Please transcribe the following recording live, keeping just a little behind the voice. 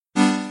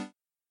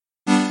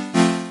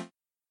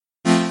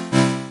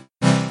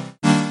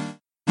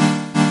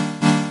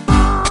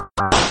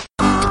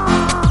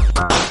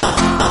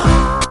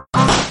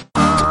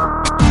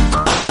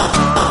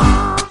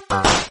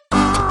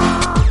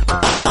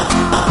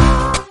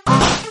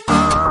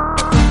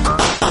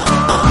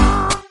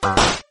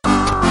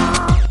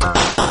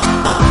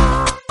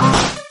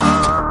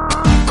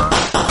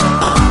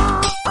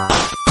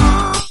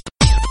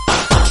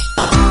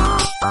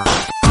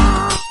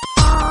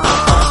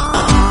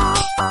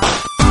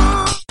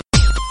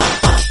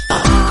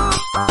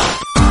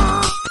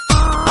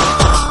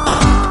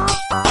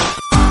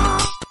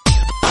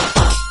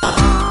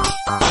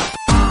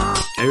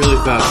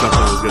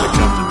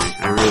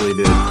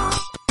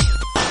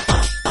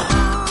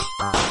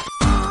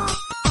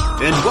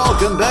And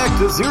welcome back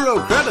to Zero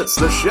Credits,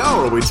 the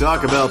show where we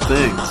talk about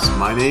things.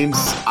 My name's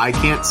I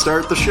Can't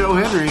Start the Show,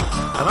 Henry.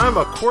 And I'm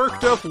a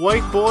quirked up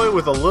white boy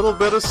with a little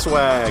bit of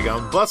swag.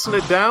 I'm busting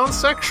it down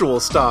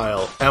sexual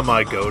style. Am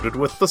I goated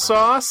with the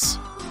sauce?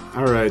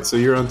 Alright, so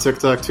you're on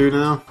TikTok too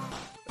now?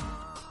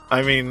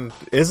 I mean,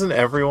 isn't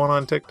everyone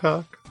on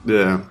TikTok?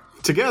 Yeah.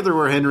 Together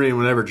we're Henry and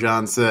whatever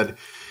John said,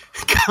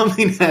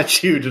 coming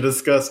at you to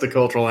discuss the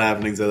cultural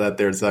happenings of that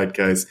there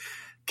zeitgeist.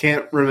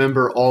 Can't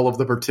remember all of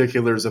the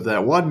particulars of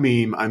that one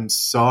meme. I'm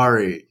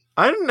sorry.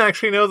 I didn't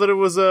actually know that it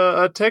was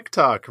a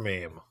TikTok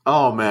meme.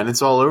 Oh man,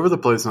 it's all over the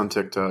place on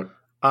TikTok.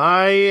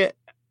 I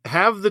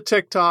have the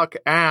TikTok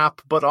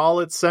app, but all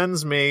it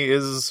sends me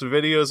is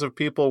videos of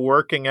people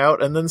working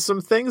out and then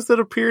some things that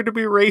appear to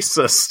be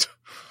racist.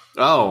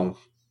 Oh,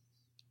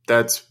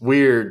 that's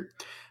weird.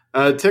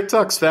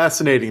 TikTok's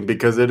fascinating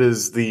because it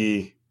is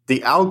the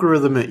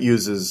algorithm it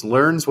uses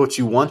learns what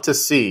you want to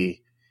see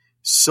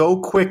so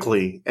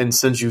quickly and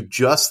sends you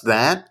just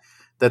that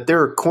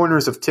there are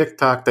corners of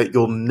TikTok that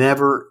you'll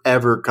never,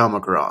 ever come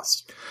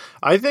across.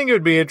 I think it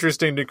would be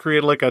interesting to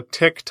create like a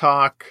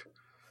TikTok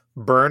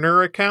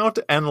burner account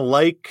and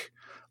like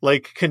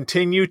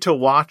continue to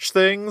watch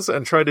things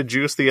and try to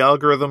juice the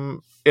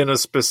algorithm in a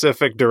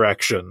specific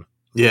direction.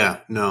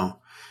 Yeah, no.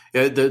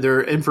 Yeah,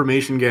 their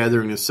information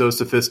gathering is so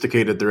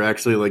sophisticated they're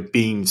actually like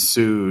being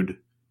sued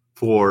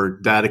for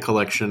data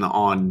collection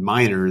on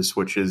minors,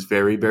 which is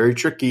very, very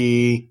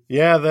tricky.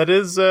 Yeah, that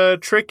is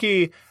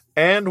tricky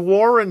and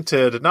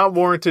warranted. Not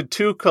warranted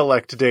to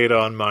collect data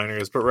on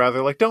minors, but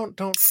rather like don't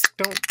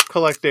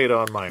collect data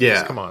on minors.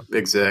 Yeah, come on.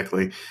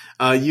 Exactly.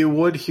 You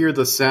would hear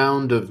the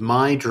sound of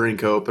my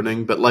drink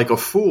opening, but like a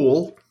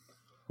fool,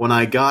 when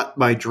I got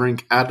my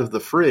drink out of the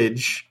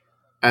fridge,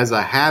 as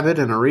a habit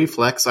and a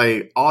reflex,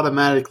 I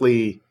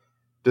automatically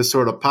just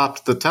sort of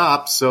popped the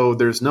top, so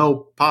there's no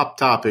pop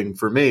topping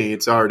for me.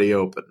 It's already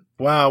open.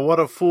 Wow, what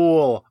a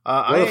fool.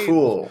 What a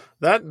fool.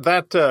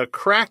 That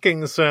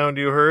cracking sound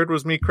you heard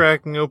was me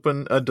cracking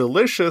open a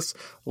delicious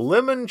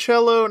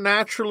limoncello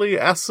naturally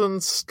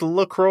essenced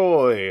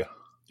LaCroix.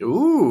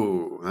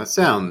 Ooh, that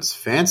sounds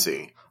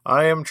fancy.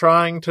 I am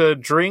trying to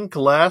drink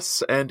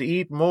less and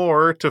eat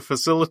more to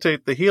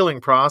facilitate the healing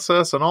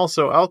process, and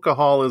also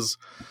alcohol is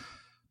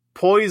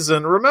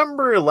poison.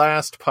 Remember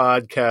last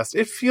podcast?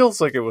 It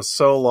feels like it was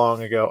so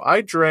long ago.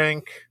 I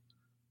drank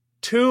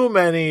too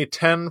many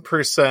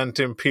 10%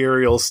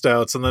 Imperial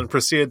Stouts and then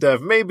proceeded to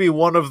have maybe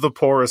one of the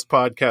poorest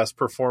podcast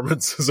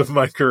performances of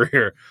my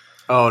career.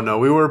 Oh no,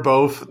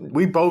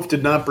 we both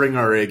did not bring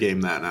our A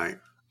game that night.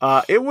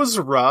 It was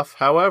rough.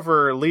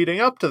 However, leading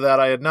up to that,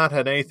 I had not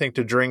had anything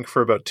to drink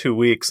for about 2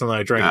 weeks, and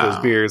I drank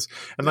those beers.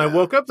 And I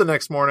woke up the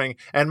next morning,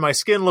 and my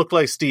skin looked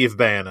like Steve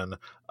Bannon.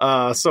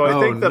 So I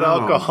think that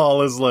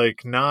alcohol is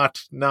like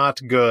not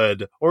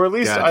good, or at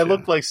least I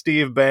looked like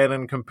Steve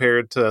Bannon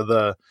compared to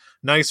the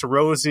nice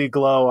rosy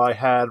glow I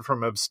had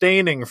from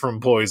abstaining from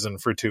poison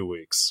for 2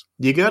 weeks.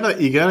 You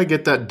gotta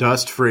get that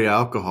dust-free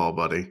alcohol,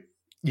 buddy.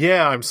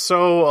 Yeah, I'm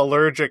so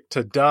allergic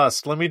to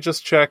dust. Let me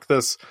just check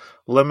this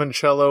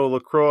limoncello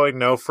LaCroix.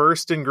 No,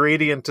 first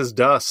ingredient is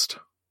dust.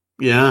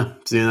 Yeah,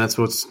 see, that's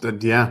going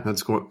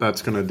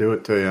to do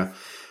it to you.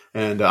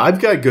 And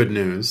I've got good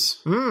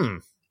news.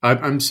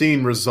 I'm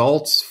seeing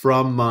results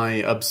from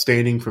my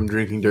abstaining from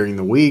drinking during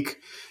the week,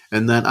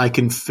 and that I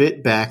can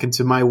fit back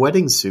into my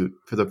wedding suit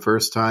for the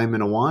first time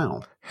in a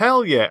while.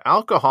 Hell yeah,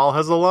 alcohol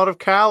has a lot of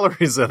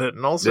calories in it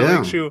and also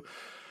makes you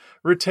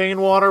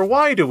retain water.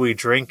 Why do we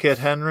drink it,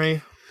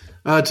 Henry?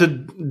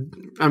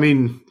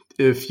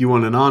 If you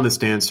want an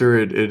honest answer,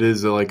 it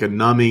is like a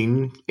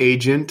numbing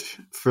agent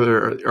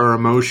for our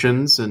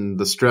emotions and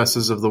the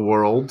stresses of the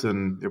world.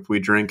 And if we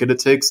drink it, it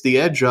takes the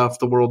edge off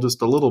the world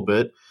just a little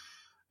bit.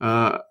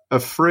 A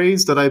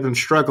phrase that I've been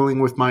struggling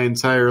with my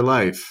entire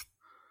life.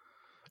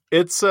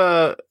 It's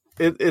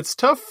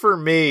tough for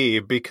me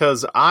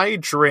because I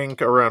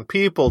drink around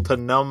people to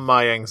numb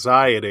my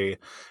anxiety.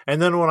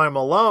 And then when I'm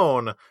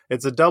alone,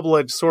 it's a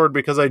double-edged sword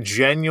because I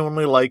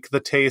genuinely like the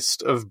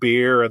taste of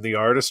beer and the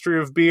artistry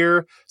of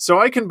beer. So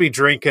I can be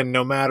drinking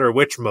no matter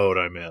which mode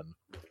I'm in.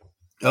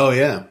 Oh,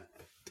 yeah.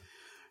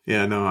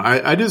 Yeah, no,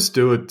 I just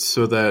do it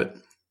so that,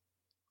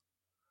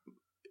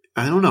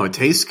 I don't know, it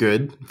tastes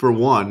good, for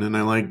one, and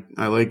I like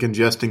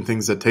ingesting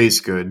things that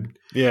taste good.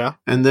 Yeah.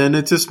 And then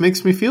it just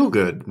makes me feel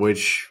good,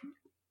 which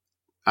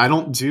I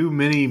don't do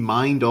many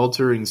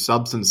mind-altering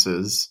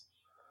substances,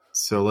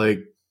 so,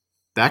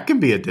 that can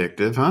be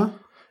addictive, huh?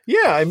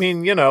 Yeah, I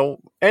mean,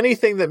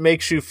 anything that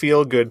makes you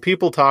feel good.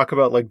 People talk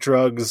about,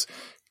 drugs'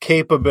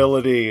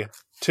 capability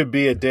to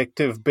be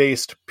addictive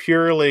based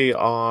purely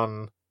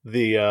on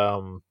the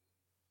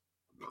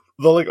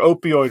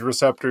opioid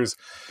receptors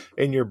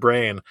in your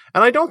brain.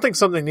 And I don't think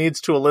something needs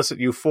to elicit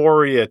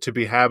euphoria to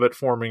be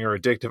habit-forming or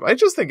addictive. I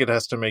just think it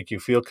has to make you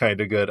feel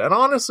kind of good. And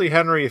honestly,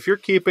 Henry, if you're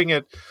keeping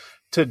it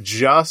to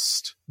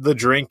just the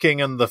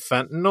drinking and the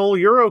fentanyl,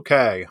 you're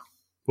okay.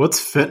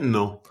 What's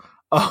fentanyl?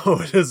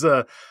 Oh, it is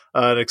an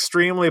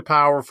extremely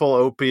powerful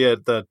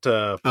opiate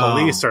that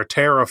police are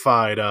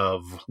terrified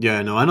of.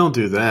 Yeah, no, I don't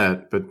do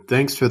that, but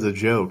thanks for the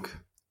joke.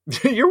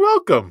 You're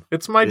welcome.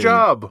 It's my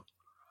job.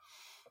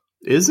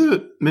 Is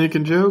it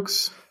making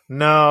jokes?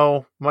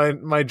 No,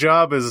 my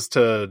job is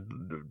to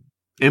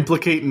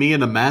implicate me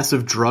in a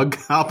massive drug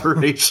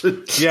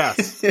operation.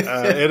 Yes,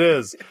 it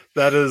is.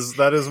 That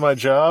is my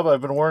job.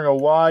 I've been wearing a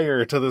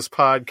wire to this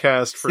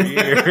podcast for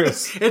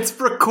years. It's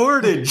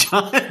recorded,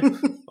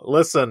 John.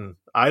 Listen,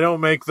 I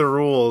don't make the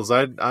rules.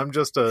 I'm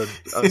just a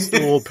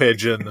stool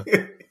pigeon.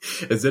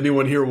 Is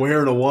anyone here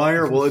wearing a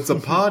wire? Well, it's a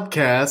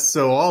podcast,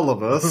 so all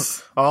of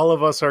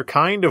us are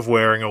kind of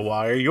wearing a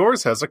wire.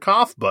 Yours has a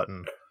cough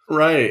button.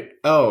 Right.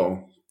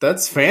 Oh,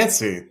 that's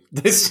fancy.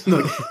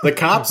 The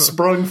cops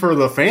sprung for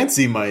the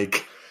fancy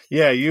mic.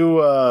 Yeah, we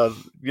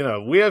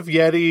have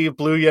Yeti,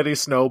 Blue Yeti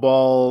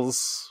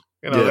snowballs.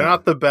 They're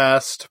not the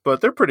best, but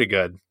they're pretty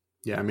good.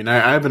 Yeah, I mean,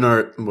 I have an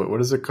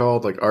what is it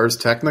called? Like Ars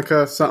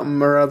Technica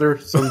something or other?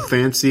 Some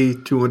fancy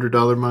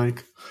 $200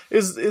 mic.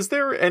 Is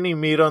there any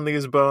meat on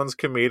these bones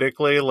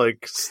comedically?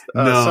 Like,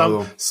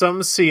 no.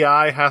 Some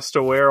CI has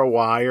to wear a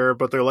wire,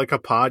 but they're like a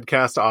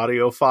podcast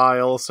audio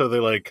file, so they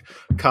like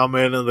come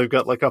in and they've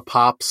got like a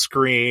pop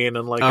screen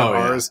and like an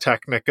Ars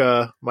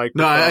Technica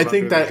microphone. No, I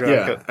think that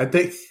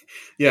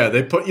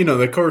they put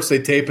of course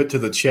they tape it to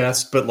the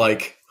chest, but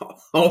like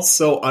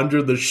also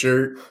under the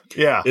shirt,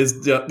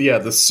 is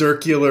the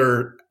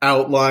circular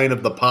outline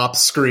of the pop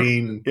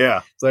screen.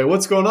 Yeah. It's like,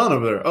 what's going on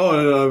over there?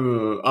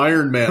 Oh,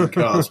 Iron Man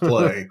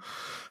cosplay.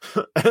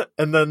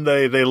 And then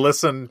they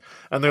listen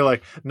and they're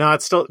like, no,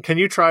 it's still, can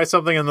you try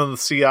something? And then the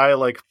CI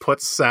like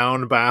puts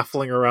sound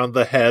baffling around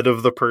the head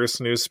of the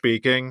person who's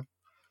speaking.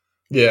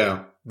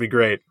 Yeah. Be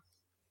great.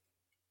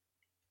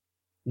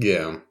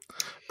 Yeah.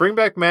 Bring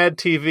back Mad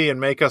TV and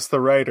make us the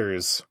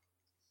writers.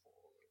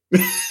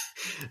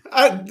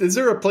 Is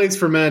there a place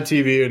for Mad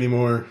TV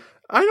anymore?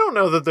 I don't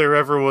know that there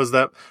ever was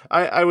that.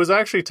 I was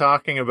actually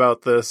talking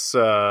about this,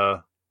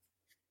 about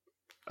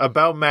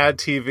Mad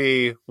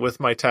TV with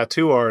my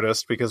tattoo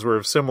artist because we're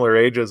of similar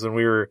ages, and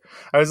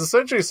I was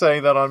essentially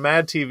saying that on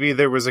Mad TV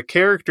there was a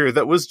character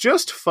that was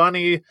just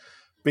funny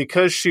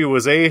because she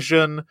was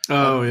Asian.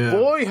 Oh, yeah.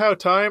 Boy, how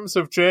times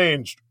have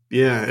changed.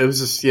 Yeah, it was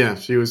just,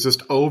 she was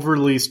just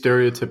overly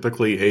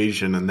stereotypically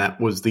Asian, and that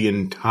was the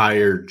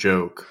entire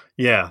joke.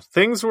 Yeah,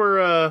 things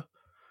were,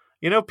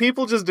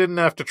 people just didn't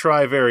have to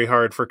try very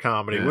hard for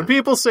comedy. Yeah. When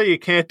people say you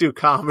can't do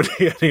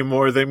comedy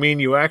anymore, they mean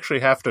you actually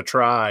have to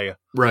try.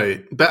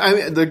 Right.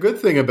 But the good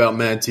thing about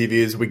Mad TV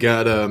is we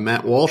got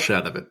Matt Walsh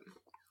out of it.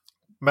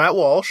 Matt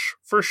Walsh,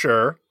 for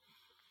sure.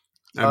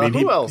 I mean,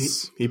 who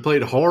else? He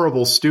played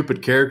horrible,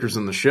 stupid characters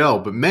in the show,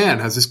 but man,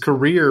 has his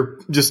career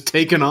just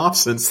taken off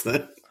since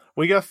then.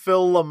 We got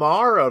Phil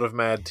Lamar out of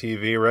Mad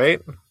TV, right?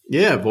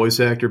 Yeah, voice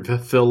actor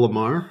Phil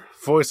Lamar.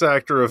 Voice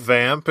actor of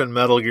Vamp in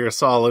Metal Gear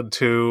Solid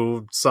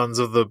 2, Sons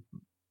of the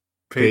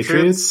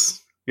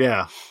Patriots?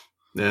 Yeah.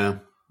 Yeah.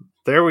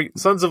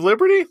 Sons of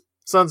Liberty?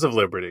 Sons of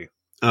Liberty.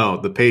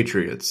 Oh, the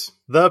Patriots.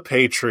 The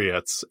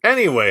Patriots.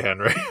 Anyway,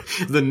 Henry.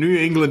 The New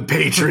England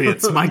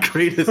Patriots, my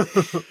greatest...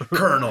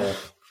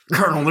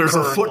 Colonel, there's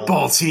a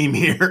football team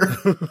here.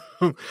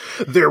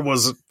 There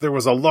was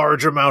a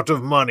large amount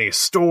of money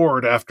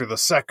stored after the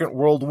Second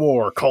World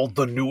War called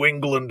the New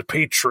England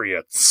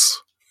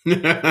Patriots.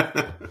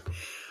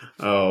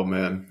 Oh,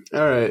 man.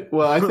 All right.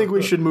 Well, I think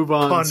we should move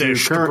on.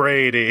 Punished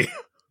Brady.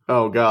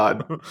 Oh,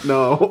 God.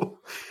 No.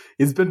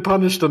 He's been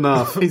punished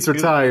enough. He's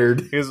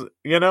retired.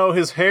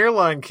 His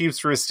hairline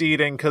keeps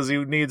receding because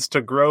he needs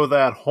to grow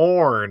that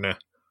horn.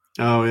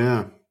 Oh,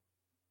 yeah.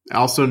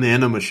 Also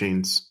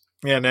nanomachines.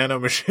 Yeah,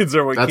 nanomachines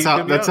are what keep him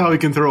young. That's how he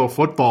can throw a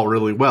football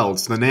really well.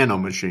 It's the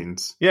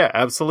nanomachines. Yeah,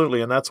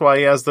 absolutely. And that's why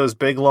he has those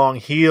big, long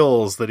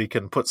heels that he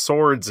can put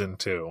swords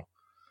into.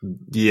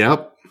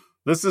 Yep.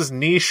 This is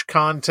niche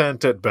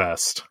content at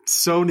best.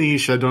 So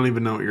niche, I don't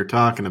even know what you're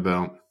talking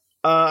about.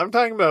 I'm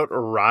talking about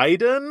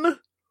Raiden.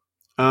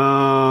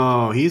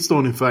 Oh, he's the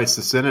one who fights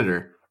the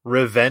Senator.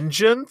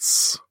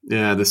 Revengeance?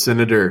 Yeah, the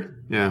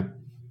Senator. Yeah.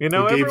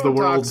 Everyone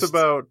talks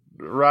about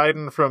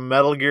Raiden from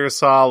Metal Gear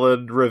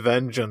Solid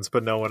Revengeance,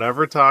 but no one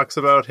ever talks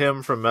about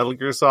him from Metal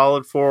Gear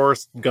Solid 4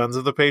 Guns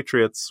of the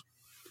Patriots.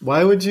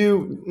 Why would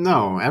you?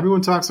 No,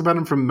 everyone talks about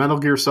him from Metal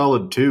Gear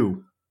Solid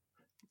 2.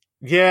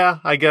 Yeah,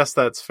 I guess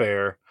that's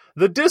fair.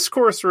 The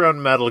discourse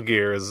around Metal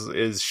Gear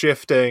is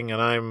shifting,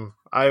 and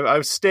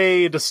I've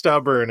stayed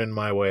stubborn in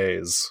my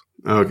ways.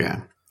 Okay.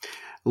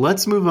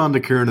 Let's move on to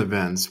current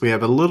events. We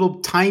have a little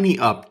tiny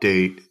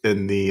update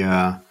in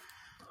the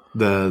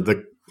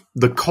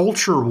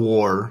culture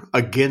war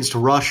against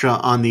Russia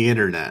on the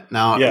internet.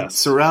 Now,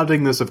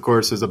 surrounding this, of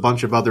course, is a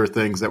bunch of other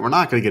things that we're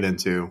not going to get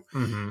into.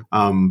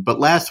 Mm-hmm. But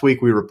last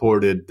week we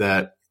reported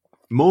that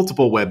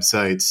multiple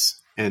websites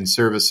and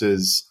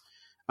services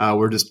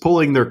were just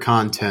pulling their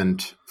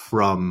content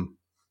from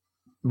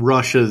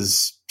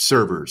Russia's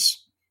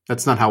servers.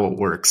 That's not how it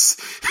works.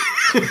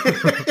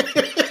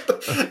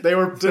 They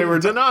were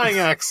denying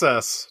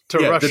access to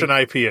Russian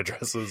IP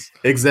addresses.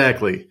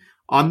 Exactly.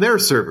 On their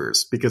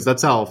servers, because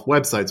that's how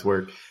websites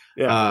work.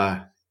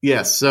 Yeah.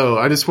 So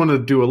I just wanted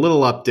to do a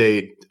little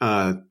update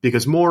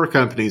because more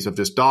companies have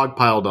just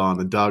dogpiled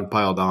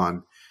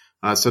on.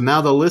 So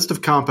now the list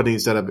of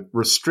companies that have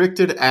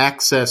restricted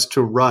access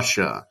to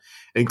Russia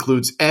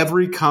includes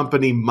every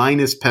company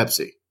minus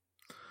Pepsi.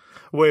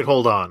 Wait,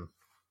 hold on.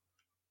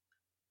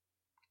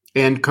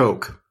 And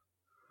Coke.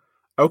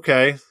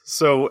 Okay,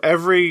 so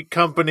every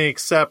company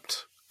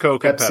except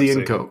Coke and Pepsi.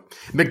 And Coke.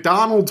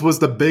 McDonald's was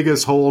the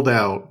biggest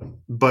holdout,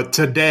 but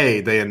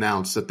today they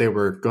announced that they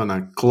were going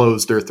to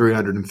close their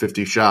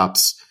 350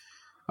 shops,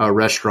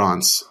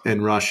 restaurants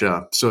in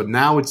Russia. So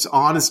now it's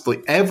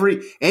honestly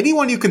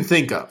anyone you can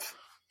think of.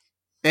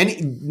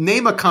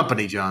 Name a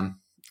company, John.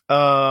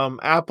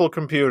 Apple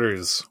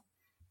Computers.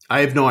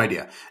 I have no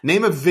idea.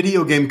 Name a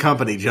video game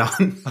company,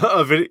 John.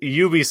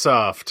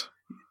 Ubisoft.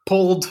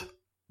 Pulled.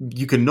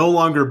 You can no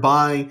longer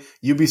buy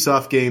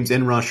Ubisoft games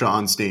in Russia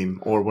on Steam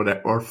or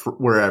whatever, or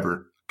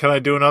wherever. Can I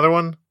do another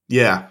one?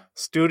 Yeah.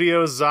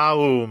 Studio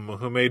Zaum,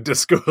 who made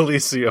Disco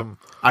Elysium.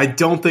 I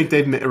don't think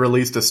they've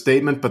released a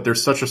statement, but they're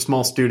such a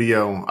small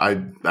studio.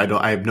 I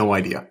have no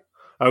idea.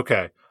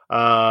 Okay.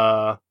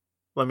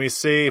 Let me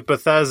see.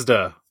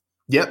 Bethesda.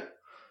 Yep.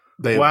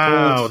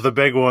 The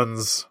big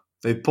ones.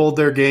 They pulled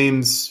their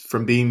games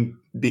from being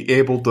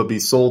able to be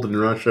sold in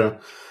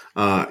Russia.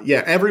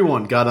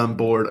 Everyone got on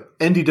board.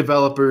 Indie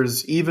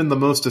developers, even the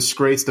most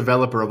disgraced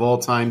developer of all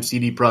time,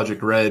 CD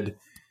Projekt Red,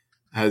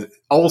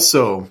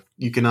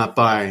 you cannot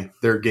buy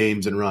their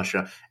games in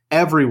Russia.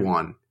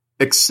 Everyone,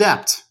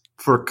 except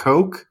for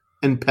Coke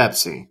and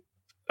Pepsi.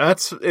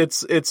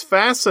 It's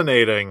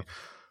fascinating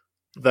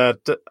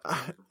that,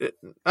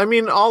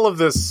 all of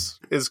this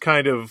is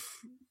kind of,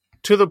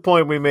 to the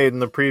point we made in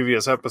the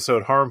previous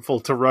episode, harmful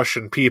to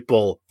Russian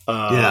people.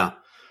 I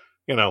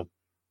don't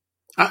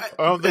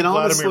think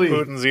Vladimir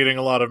Putin's eating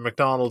a lot of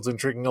McDonald's and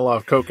drinking a lot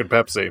of Coke and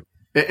Pepsi.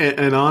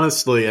 And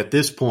honestly, at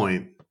this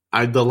point,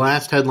 the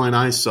last headline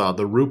I saw,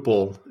 the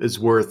ruble is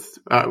worth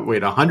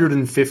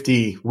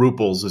 150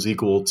 rubles is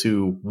equal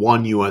to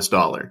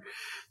 $1.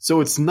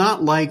 So it's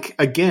not like,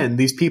 again,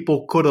 these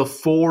people could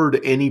afford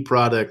any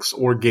products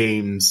or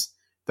games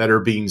that are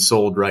being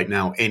sold right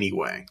now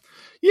anyway.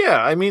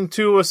 Yeah,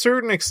 to a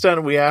certain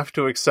extent, we have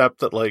to accept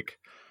that,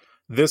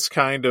 this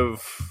kind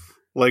of,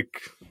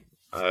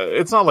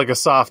 it's not like a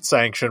soft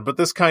sanction, but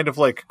this kind of,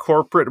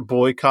 corporate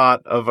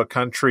boycott of a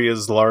country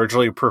is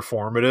largely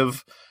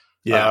performative.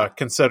 Yeah.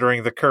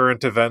 Considering the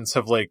current events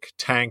have,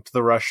 tanked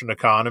the Russian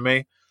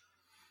economy.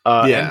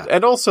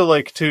 And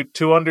also,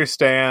 to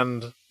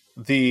understand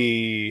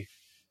the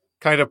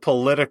kind of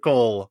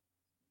political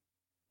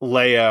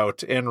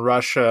layout in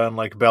Russia and,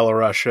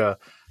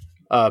 Belarus,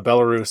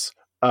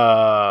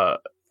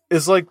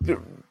 is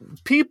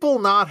people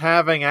not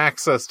having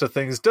access to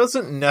things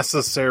doesn't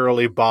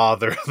necessarily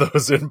bother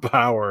those in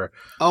power.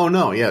 Oh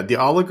no, yeah, the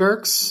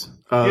oligarchs.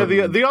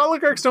 The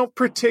oligarchs don't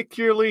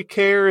particularly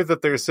care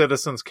that their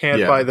citizens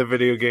can't buy the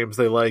video games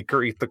they like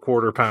or eat the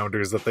quarter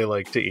pounders that they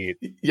like to eat.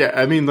 Yeah,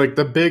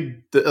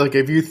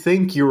 if you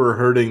think you were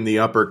hurting the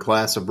upper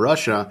class of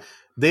Russia,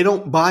 they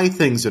don't buy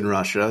things in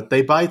Russia.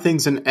 They buy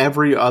things in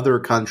every other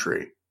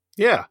country.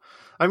 Yeah.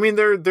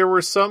 There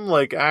were some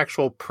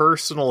actual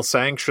personal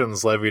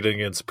sanctions levied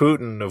against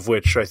Putin, of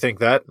which I think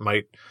that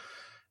might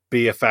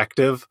be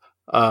effective.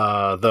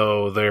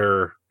 Though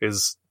there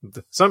is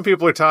some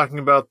people are talking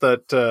about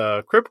that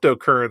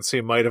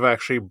cryptocurrency might have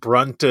actually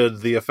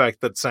brunted the effect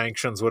that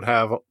sanctions would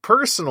have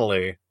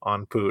personally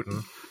on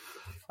Putin.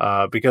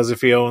 Because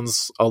if he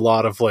owns a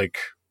lot of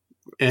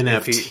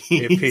NFTs.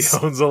 If he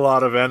owns a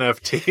lot of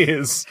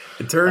NFTs,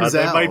 it turns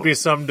out they might be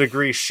some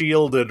degree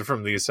shielded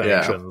from these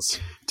sanctions.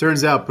 Yeah.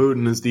 Turns out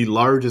Putin is the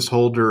largest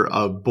holder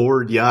of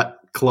Bored Yacht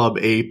Club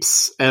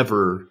apes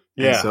ever.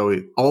 Yeah. And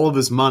so all of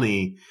his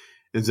money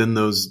is in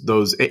those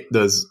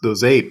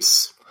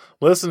apes.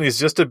 Listen, he's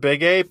just a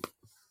big ape.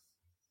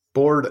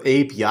 Bored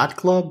Ape Yacht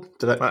Club?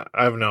 I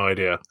have no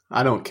idea.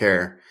 I don't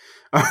care.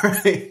 All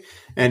right.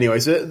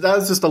 Anyways, that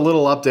was just a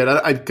little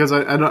update because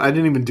I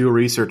didn't even do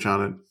research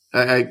on it.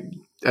 I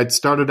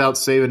started out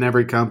saving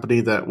every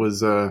company that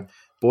was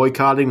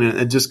boycotting, and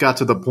it just got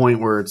to the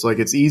point where it's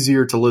it's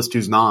easier to list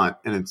who's not,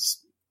 and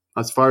it's,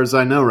 as far as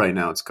I know right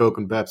now, it's Coke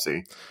and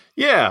Pepsi.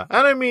 Yeah,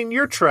 and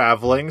you're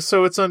traveling,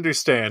 so it's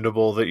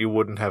understandable that you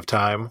wouldn't have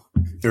time.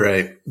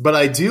 Right. But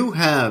I do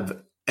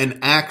have an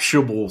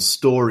actual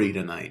story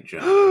tonight,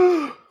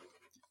 John.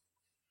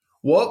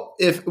 What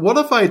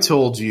if I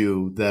told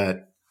you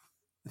that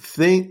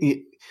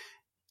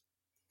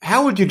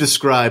how would you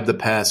describe the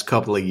past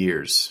couple of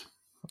years?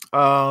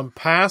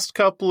 Past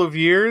couple of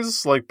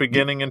years,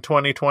 beginning in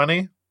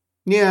 2020?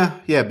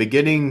 Yeah,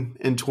 beginning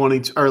in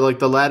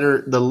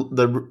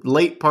the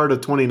late part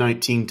of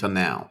 2019 to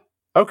now.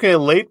 Okay,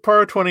 late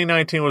part of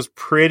 2019 was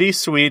pretty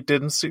sweet.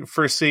 Didn't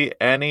foresee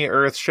any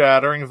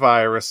earth-shattering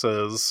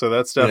viruses, so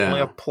that's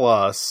definitely a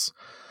plus.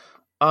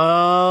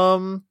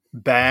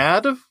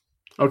 Bad.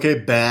 Okay,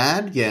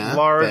 bad. Yeah,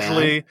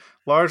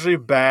 largely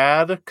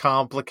bad,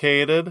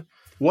 complicated.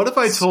 What if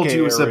I told scary.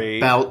 you it was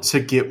about to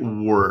get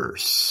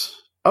worse?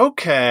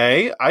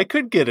 Okay, I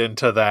could get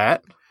into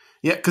that.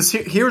 Yeah, because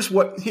here's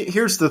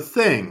the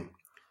thing.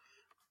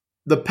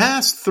 The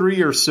past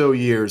 3 or so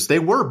years, they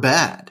were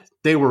bad.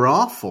 They were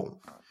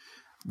awful.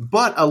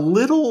 but a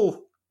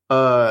little,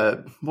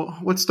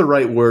 what's the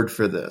right word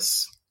for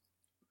this?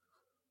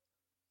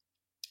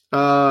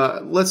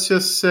 Let's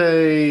just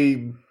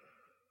say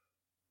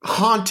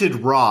haunted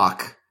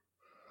rock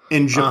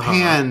in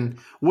Japan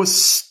was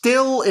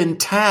still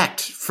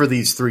intact for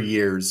these 3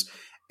 years.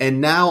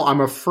 And now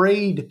I'm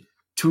afraid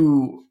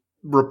to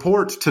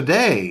report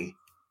today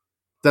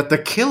that the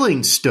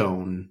Killing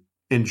Stone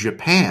in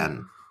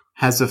Japan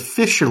has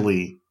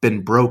officially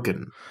been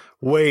broken.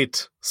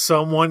 Wait,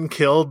 someone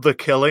killed the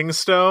Killing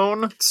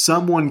Stone?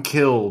 Someone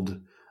killed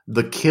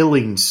the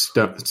Killing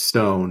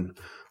Stone,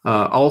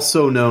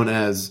 also known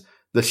as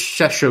the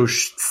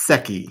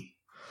Sheshoseki.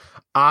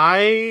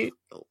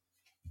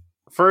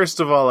 First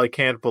of all, I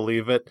can't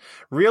believe it.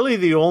 Really,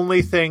 the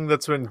only thing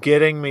that's been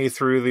getting me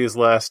through these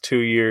last 2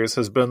 years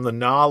has been the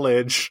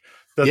knowledge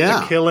that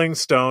the Killing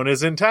Stone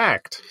is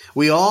intact.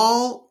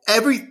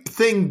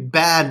 Everything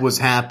bad was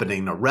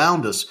happening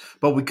around us,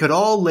 but we could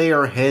all lay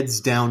our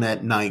heads down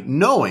at night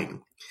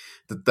knowing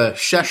that the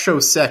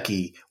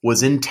Sheshoseki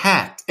was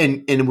intact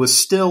and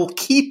was still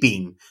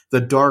keeping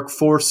the dark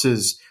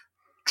forces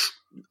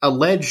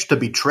alleged to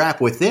be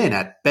trapped within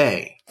at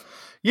bay.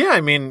 Yeah,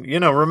 I mean,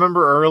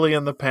 remember early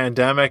in the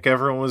pandemic,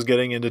 everyone was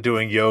getting into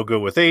doing yoga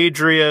with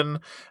Adrian, and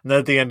then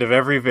at the end of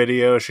every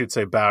video, she'd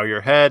say, bow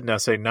your head, now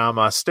say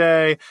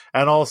namaste,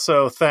 and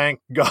also thank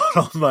God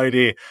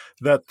Almighty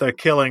that the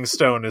Killing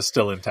Stone is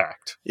still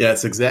intact.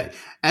 Yes, exactly.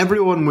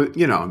 Everyone,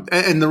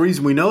 and the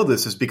reason we know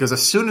this is because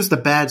as soon as the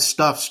bad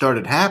stuff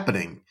started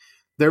happening,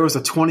 there was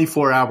a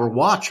 24-hour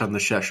watch on the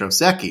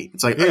Sheshoseki.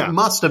 It's like, It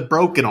must have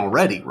broken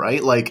already,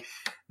 right? Like,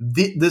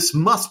 this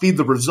must be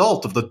the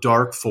result of the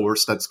dark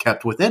force that's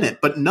kept within it.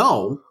 But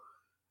no,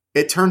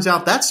 it turns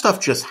out that stuff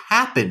just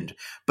happened.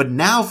 But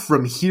now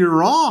from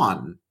here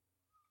on,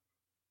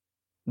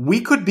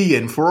 we could be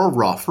in for a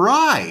rough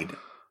ride.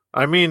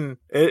 I mean,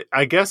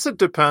 I guess it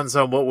depends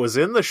on what was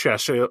in the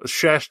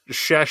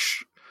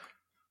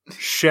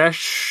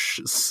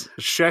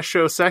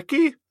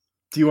Sheshoseki.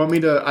 Do you want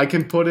me to? I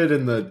can put it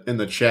in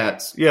the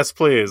chats. Yes,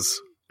 please.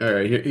 All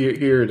right,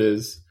 here it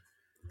is.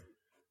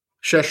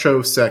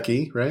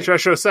 Sheshoseki, right?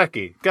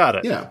 Sheshoseki, got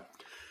it. Yeah.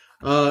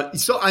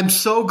 So I'm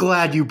so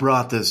glad you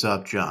brought this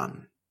up,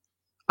 John.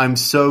 I'm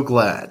so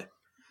glad.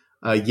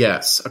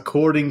 Yes,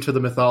 according to the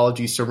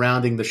mythology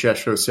surrounding the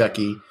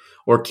Sheshoseki,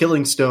 or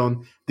Killing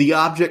Stone, the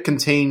object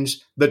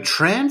contains the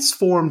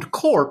transformed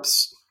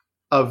corpse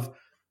of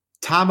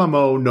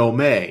Tamamo no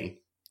Mae,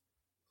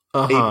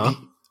 a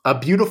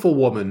beautiful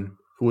woman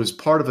who was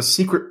part of a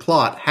secret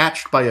plot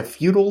hatched by a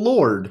feudal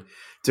lord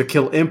to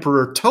kill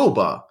Emperor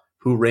Toba,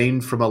 who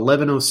reigned from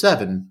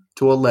 1107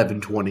 to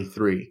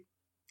 1123.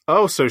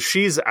 Oh, so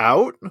she's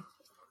out?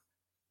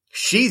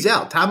 She's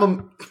out.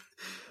 Tamamo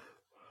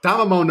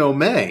no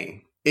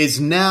Mae is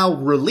now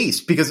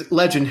released because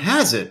legend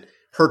has it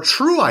her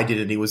true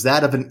identity was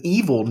that of an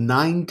evil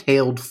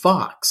nine-tailed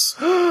fox.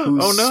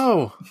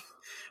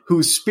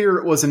 Whose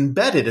spirit was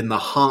embedded in the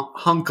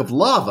hunk of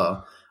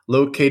lava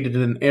located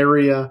in an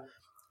area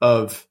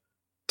of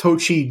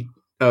Tochigi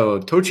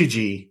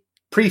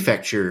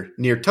Prefecture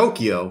near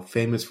Tokyo,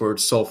 famous for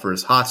its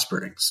sulfurous hot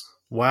springs.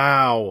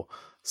 Wow.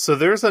 So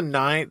there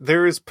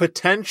is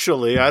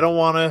potentially, I don't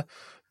want to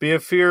be a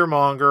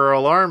fearmonger or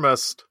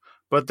alarmist,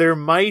 but there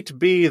might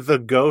be the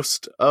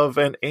ghost of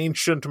an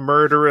ancient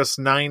murderous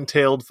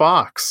nine-tailed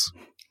fox.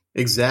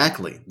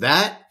 Exactly.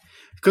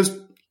 Because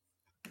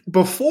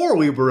before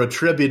we were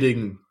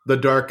attributing the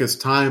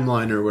darkest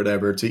timeline or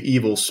whatever to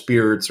evil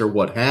spirits or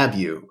what have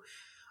you.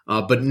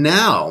 But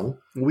now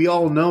we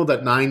all know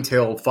that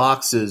nine-tailed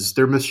foxes,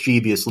 they're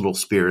mischievous little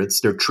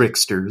spirits. They're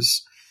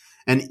tricksters.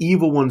 And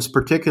evil ones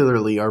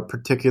are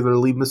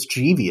particularly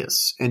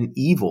mischievous and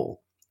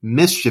evil.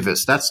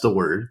 Mischievous, that's the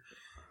word.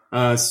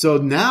 So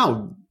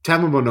now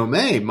Tamamo no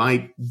Mae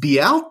might be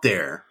out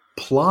there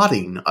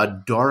plotting a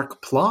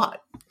dark plot.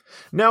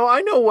 Now,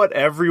 I know what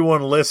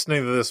everyone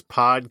listening to this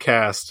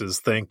podcast is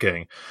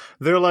thinking.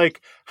 They're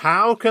like,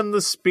 how can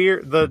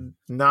the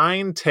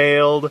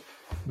nine-tailed,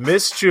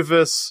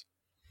 mischievous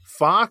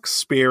fox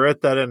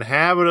spirit that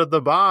inhabited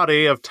the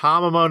body of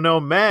Tamamo no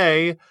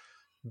Mae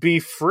be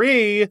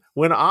free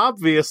when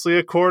obviously,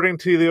 according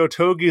to the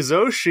Otogi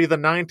Zoshi, the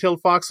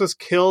nine-tailed fox was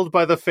killed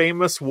by the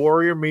famous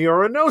warrior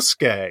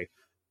Miyorinosuke?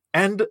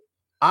 And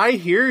I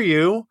hear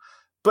you,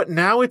 but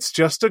now it's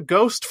just a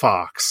ghost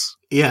fox.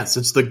 Yes,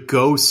 it's the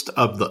ghost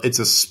it's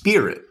a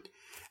spirit.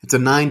 It's a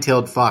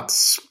nine-tailed fox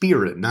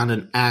spirit, not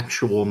an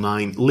actual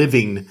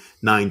living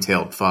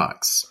nine-tailed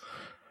fox.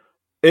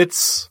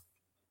 It's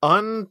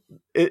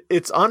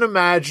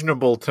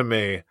unimaginable to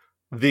me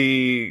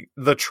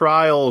the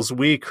trials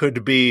we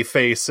could be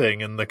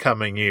facing in the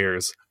coming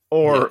years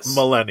or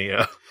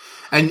millennia.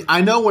 And I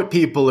know what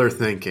people are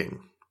thinking.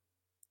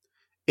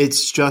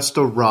 It's just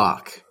a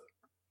rock.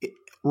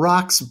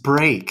 Rocks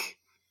break.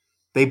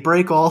 They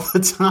break all the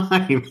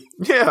time.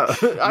 Yeah,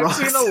 I've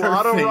seen a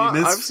lot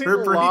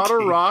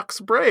of rocks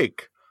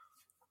break.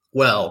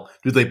 Well,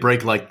 do they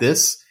break like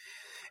this?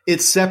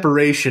 It's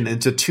separation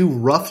into two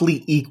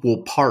roughly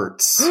equal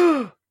parts,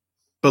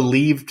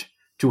 believed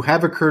to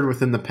have occurred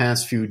within the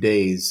past few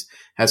days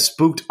has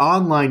spooked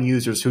online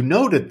users who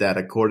noted that,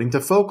 according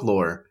to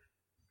folklore,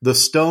 the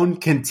stone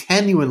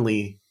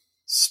continually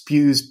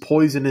spews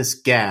poisonous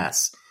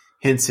gas,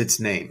 hence its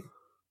name.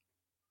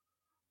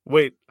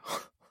 Wait,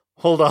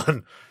 hold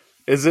on.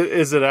 Is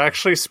it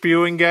actually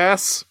spewing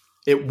gas?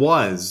 It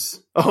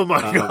was. Oh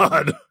my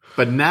god.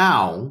 But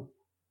now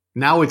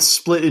it's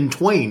split in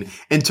twain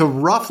into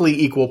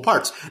roughly equal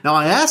parts. Now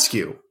I ask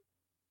you,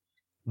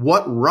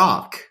 what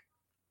rock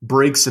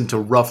breaks into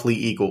roughly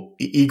equal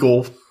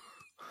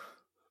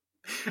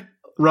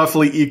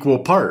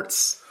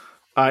parts?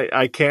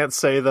 I can't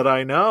say that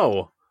I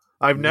know.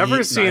 I've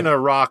never seen a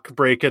rock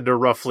break into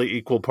roughly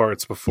equal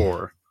parts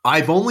before.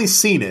 I've only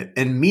seen it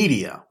in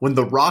media when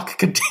the rock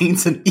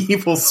contains an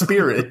evil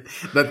spirit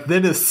that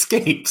then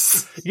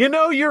escapes. You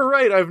know, you're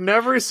right. I've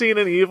never seen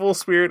an evil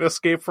spirit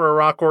escape from a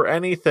rock or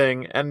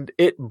anything, and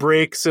it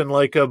breaks in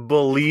like a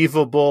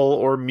believable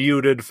or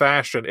muted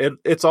fashion.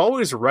 It's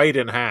always right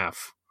in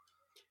half.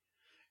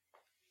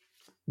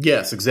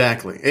 Yes,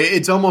 exactly.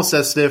 It's almost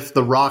as if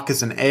the rock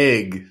is an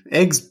egg.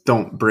 Eggs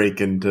don't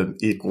break into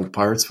equal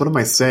parts. What am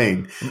I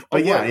saying?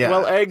 But yeah.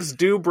 Well, eggs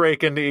do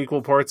break into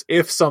equal parts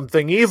if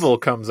something evil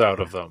comes out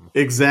of them.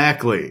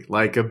 Exactly.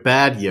 Like a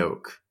bad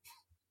yolk.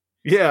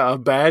 Yeah, a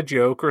bad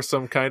yolk or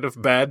some kind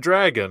of bad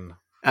dragon.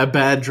 A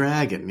bad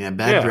dragon. Yeah,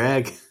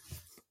 dragon.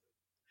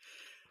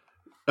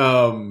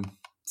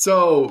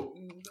 So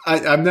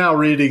I'm now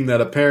reading that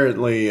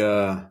apparently,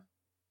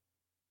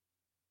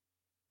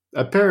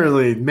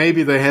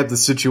 maybe they had the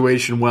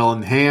situation well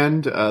in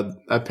hand.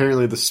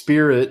 Apparently, the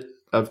spirit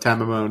of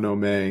Tamamo no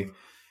Mae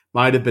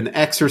might have been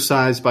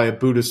exorcised by a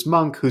Buddhist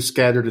monk who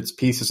scattered its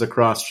pieces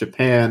across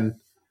Japan.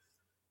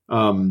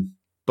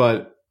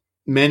 But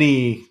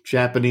many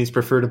Japanese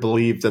prefer to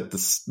believe that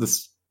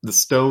the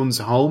stone's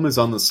home is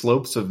on the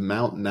slopes of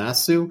Mount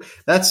Nasu.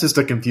 That's just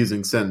a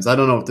confusing sentence. I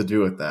don't know what to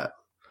do with that.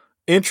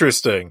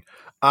 Interesting.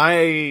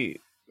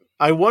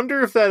 I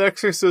wonder if that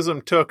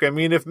exorcism took... I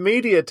mean, if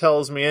media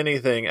tells me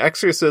anything,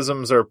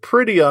 exorcisms are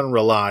pretty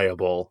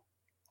unreliable.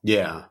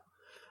 Yeah.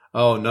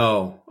 Oh,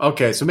 no.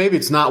 Okay, so maybe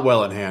it's not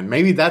well in hand.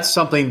 Maybe that's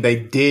something they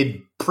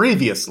did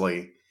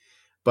previously,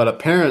 but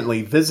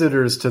apparently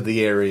visitors to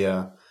the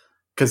area,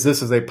 because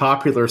this is a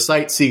popular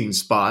sightseeing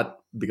spot,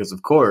 because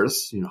of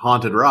course,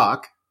 Haunted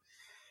Rock,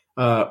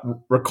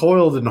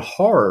 recoiled in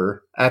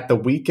horror at the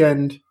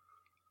weekend.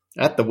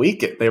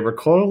 They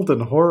recoiled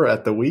in horror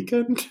at the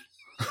weekend?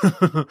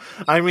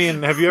 I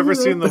mean, have you ever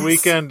seen The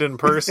Weeknd in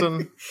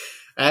person?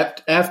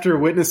 After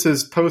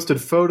witnesses posted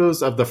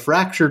photos of the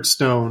fractured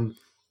stone,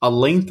 a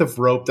length of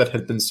rope that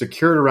had been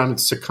secured around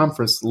its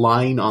circumference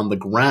lying on the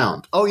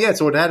ground. Oh, yeah,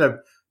 so it had a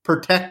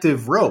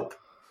protective rope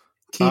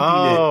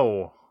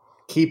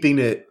keeping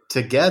it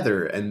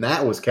together, and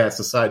that was cast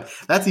aside.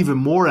 That's even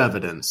more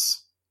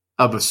evidence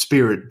of a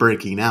spirit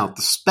breaking out.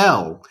 The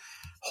spell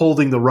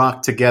holding the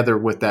rock together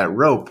with that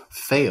rope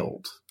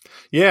failed.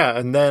 Yeah,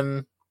 and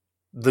then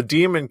the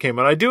demon came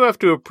out. I do have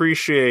to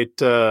appreciate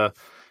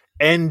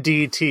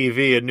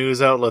NDTV, a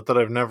news outlet that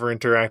I've never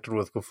interacted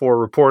with before,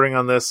 reporting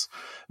on this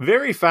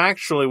very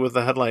factually with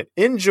the headline,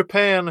 "In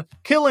Japan,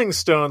 killing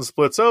stone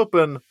splits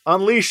open,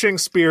 unleashing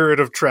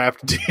spirit of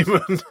trapped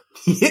demon."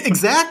 Yeah,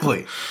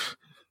 exactly.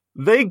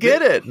 They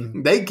get it.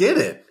 They get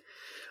it.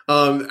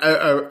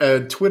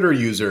 A Twitter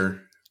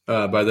user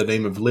by the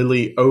name of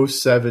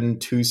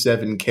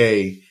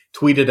Lily0727K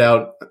tweeted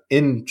out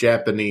in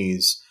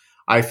Japanese,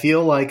 "I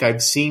feel like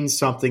I've seen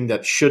something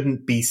that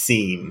shouldn't be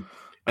seen."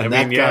 And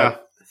that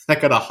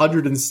got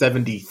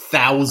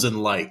 170,000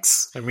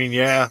 likes. I mean,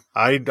 yeah,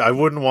 I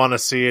wouldn't want to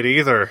see it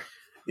either.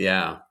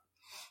 Yeah.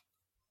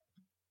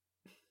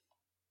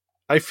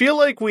 I feel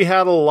like we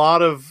had a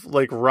lot of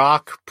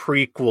rock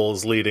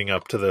prequels leading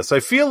up to this. I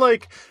feel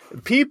like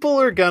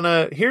people are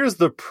gonna... Here's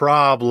the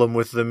problem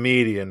with the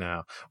media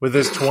now. With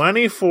this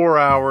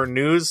 24-hour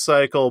news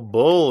cycle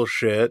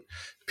bullshit,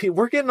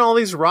 we're getting all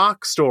these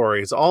rock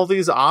stories, all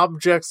these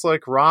objects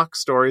like rock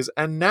stories,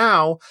 and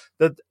now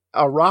that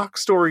a rock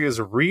story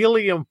is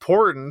really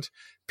important,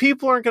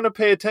 people aren't going to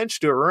pay attention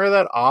to it. Remember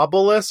that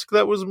obelisk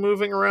that was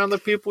moving around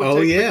that people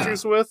would take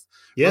pictures with?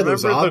 Yeah,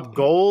 remember the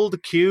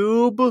gold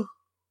cube?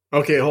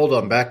 Okay, hold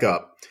on, back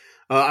up.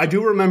 I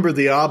do remember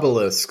the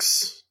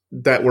obelisks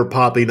that were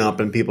popping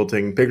up and people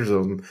taking pictures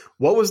of them.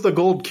 What was the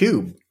gold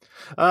cube?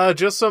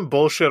 Just some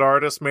bullshit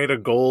artist made a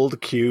gold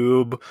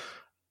cube.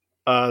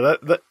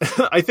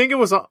 I think it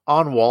was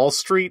on Wall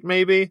Street,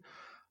 maybe.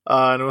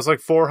 And it was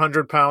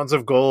 400 pounds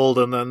of gold.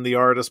 And then the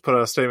artist put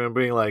out a statement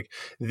being like,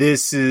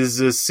 "This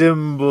is a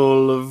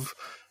symbol of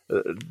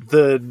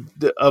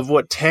of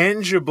what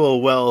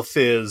tangible wealth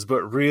is,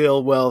 but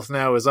real wealth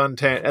now is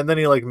untangible." And then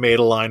he made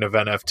a line of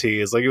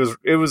NFTs.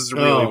 It was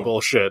really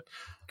bullshit.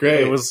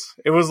 Great. It was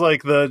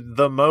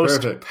the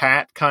most Perfect.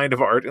 Pat kind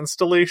of art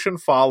installation,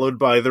 followed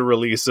by the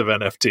release of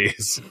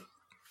NFTs.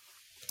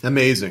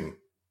 Amazing.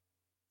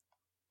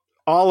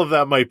 All of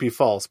that might be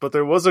false, but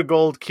there was a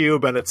gold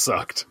cube and it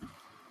sucked.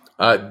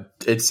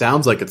 It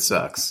sounds like it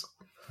sucks.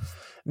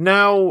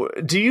 Now,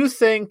 do you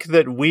think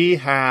that we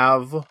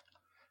have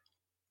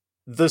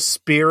the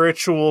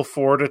spiritual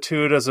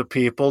fortitude as a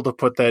people to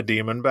put that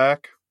demon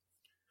back?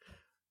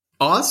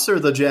 Us or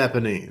the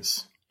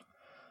Japanese?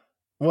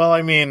 Well,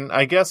 I mean,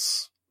 I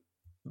guess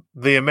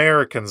the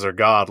Americans are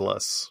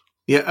godless.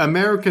 Yeah,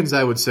 Americans,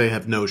 I would say,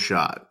 have no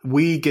shot.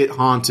 We get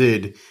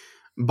haunted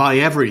by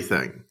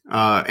everything.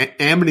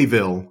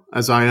 Amityville,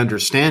 as I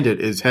understand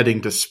it, is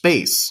heading to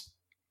space.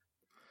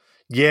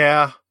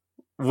 Yeah,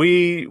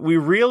 we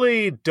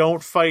really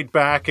don't fight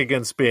back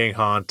against being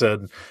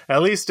haunted.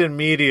 At least in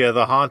media,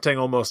 the haunting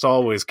almost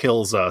always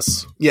kills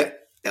us. Yeah,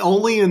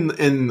 only in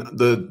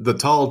the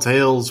tall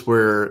tales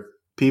where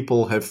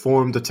people have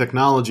formed the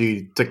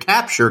technology to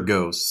capture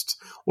ghosts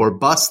or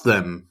bust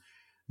them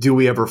do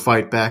we ever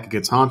fight back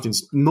against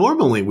hauntings.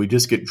 Normally, we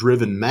just get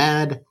driven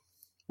mad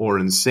or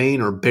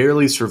insane or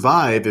barely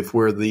survive if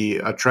we're the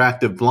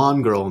attractive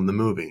blonde girl in the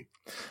movie.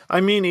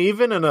 I mean,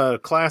 even in a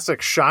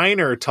classic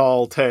Shiner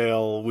tall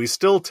tale, we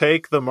still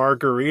take the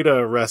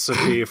margarita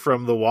recipe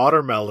from the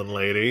watermelon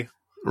lady.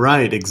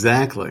 Right,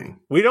 exactly.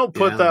 We don't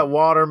put that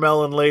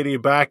watermelon lady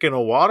back in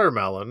a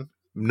watermelon.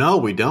 No,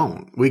 we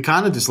don't. We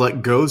kind of just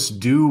let ghosts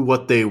do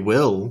what they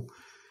will.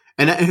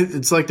 And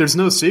it's like there's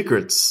no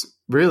secrets,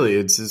 really.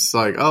 It's just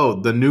like,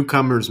 oh, the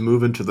newcomers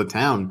move into the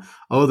town.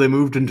 Oh, they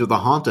moved into the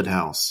haunted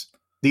house.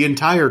 The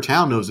entire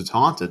town knows it's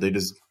haunted. They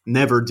just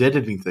never did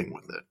anything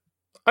with it.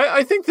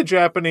 I think the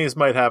Japanese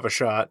might have a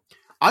shot.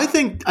 I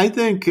think.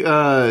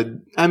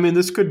 I mean,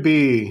 this could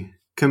be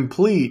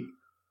complete,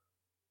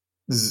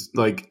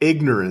 like,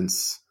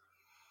 ignorance,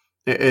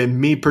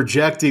 and me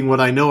projecting what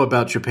I know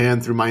about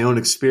Japan through my own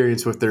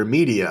experience with their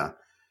media.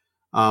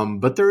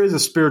 But there is a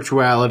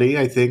spirituality,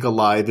 I think,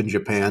 alive in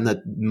Japan that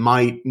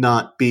might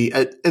not be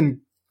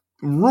in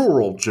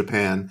rural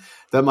Japan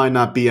that might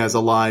not be as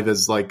alive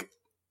as like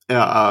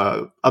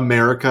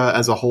America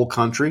as a whole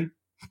country.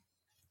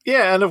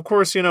 Yeah, and of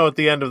course, you know, at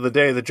the end of the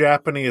day, the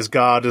Japanese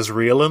god is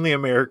real and the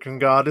American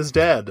god is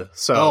dead.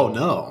 So, oh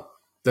no,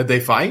 did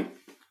they fight?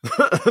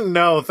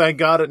 No, thank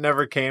God it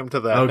never came to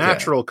that. Okay.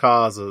 Natural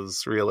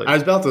causes, really. I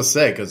was about to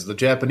say, because the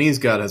Japanese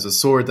god has a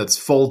sword that's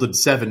folded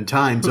 7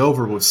 times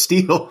over with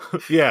steel.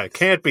 Yeah,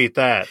 can't beat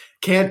that.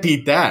 Can't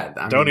beat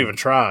that. Don't even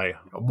try.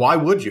 Why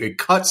would you? It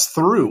cuts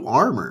through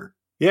armor.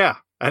 Yeah,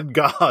 and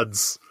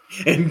gods.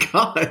 And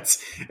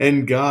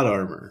god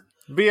armor.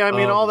 But yeah, I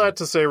mean, all that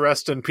to say,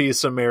 rest in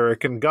peace,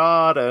 American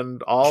god,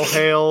 and all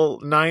hail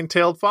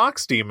Nine-Tailed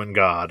Fox Demon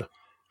God.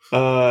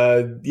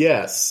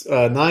 Yes,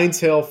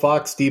 Nine-Tailed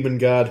Fox Demon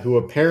God, who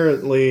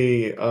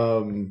apparently,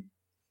 I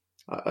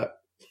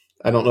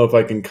don't know if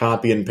I can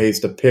copy and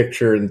paste a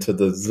picture into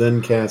the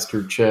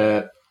Zencastr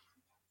chat.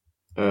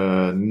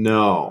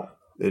 No,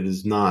 it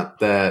is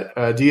not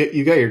that. Do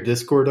you got your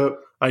Discord up?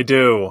 I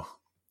do.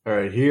 All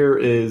right, here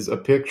is a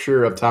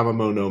picture of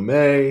Tamamo no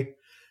Mae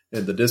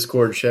in the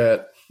Discord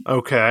chat.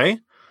 Okay.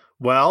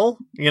 Well,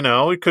 you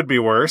know, it could be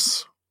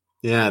worse.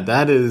 Yeah,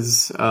 that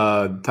is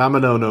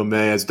Tamamo no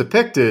Mae as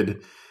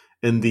depicted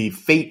in the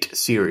Fate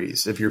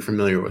series, if you're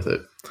familiar with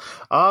it.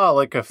 Ah,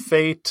 like a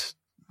Fate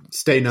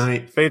Stay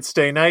Night. Fate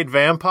Stay Night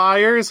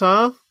vampires,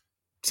 huh?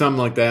 Something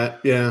like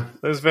that, yeah.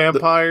 There's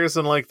vampires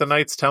in like the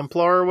Knights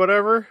Templar or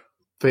whatever.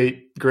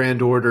 Fate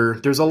Grand Order.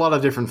 There's a lot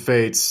of different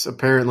fates.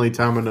 Apparently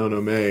Tamamo no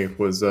Mae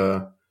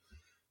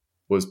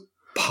was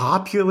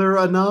popular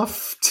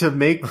enough to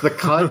make the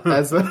cut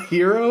as a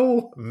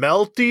hero.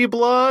 Melty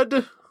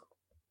Blood?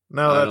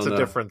 No, that's a know.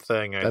 different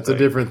thing. That's a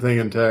different thing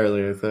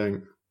entirely, I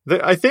think.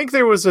 I think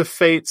there was a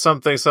Fate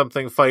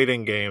something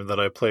fighting game that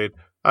I played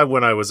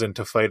when I was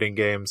into fighting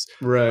games.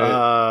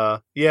 Right.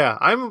 Yeah,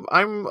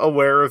 I'm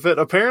aware of it.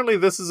 Apparently,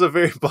 this is a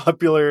very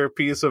popular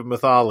piece of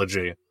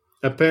mythology.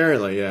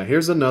 Apparently, yeah.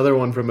 Here's another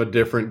one from a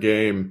different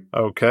game.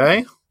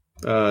 Okay.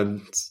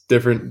 It's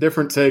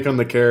different take on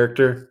the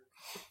character.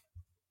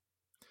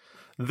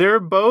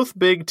 They're both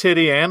big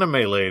titty anime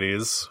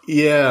ladies.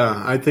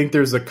 Yeah, I think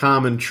there's a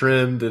common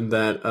trend in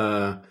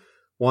that,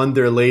 one,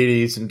 they're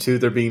ladies, and two,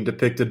 they're being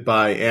depicted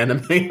by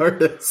anime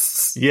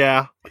artists.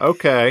 Yeah,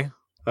 okay.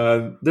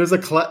 There's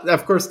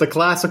of course, the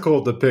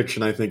classical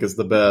depiction, I think, is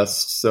the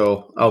best,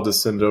 so I'll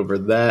just send over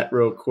that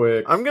real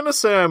quick. I'm going to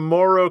say I'm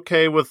more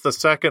okay with the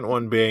second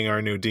one being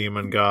our new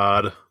demon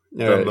god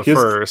than the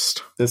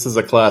first. This is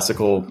a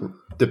classical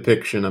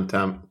depiction of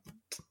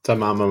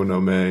Tamamo no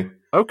Mae.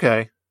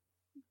 Okay.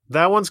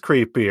 That one's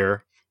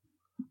creepier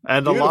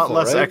and Beautiful, a lot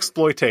less right?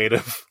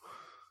 Exploitative.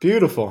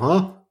 Beautiful,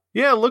 huh?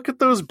 Yeah, look at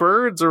those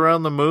birds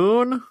around the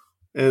moon.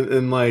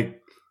 And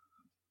like,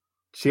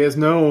 she has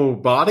no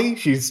body.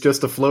 She's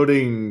just a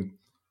floating,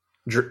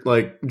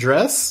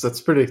 dress.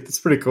 That's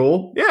pretty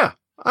cool. Yeah,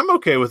 I'm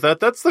okay with that.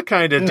 That's the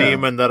kind of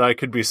demon that I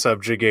could be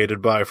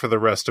subjugated by for the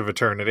rest of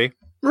eternity.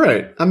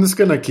 Right. I'm just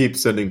gonna keep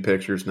sending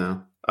pictures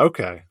now.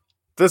 Okay.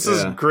 This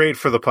is great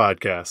for the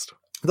podcast.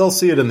 They'll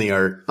see it in the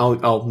art.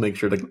 I'll make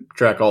sure to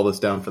track all this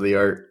down for the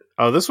art.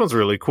 Oh, this one's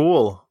really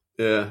cool.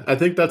 Yeah, I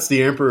think that's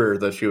the emperor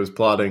that she was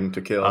plotting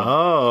to kill.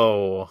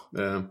 Oh.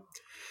 Yeah.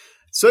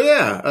 So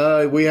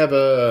yeah, we have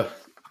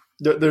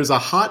there's a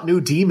hot new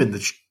demon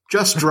that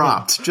just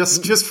dropped,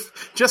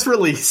 just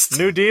released.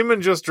 New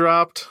demon just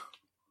dropped.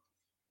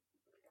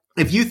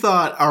 if you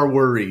thought our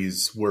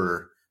worries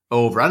were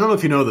over, I don't know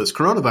if you know this,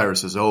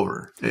 coronavirus is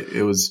over.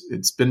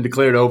 It's been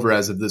declared over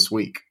as of this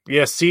week.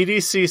 Yeah,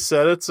 CDC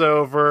said it's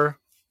over.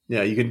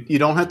 Yeah, you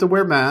don't have to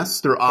wear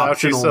masks. They're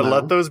optional Fauci said, now.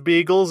 let those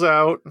beagles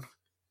out.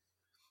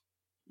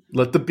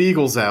 Let the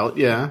beagles out,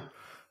 yeah.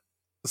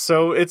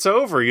 So it's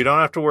over. You don't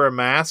have to wear a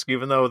mask,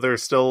 even though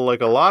there's still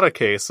like a lot of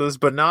cases,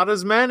 but not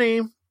as many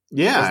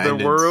as there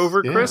were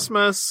over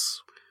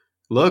Christmas.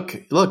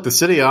 Look, the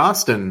city of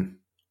Austin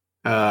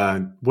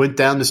went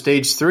down to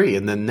stage 3,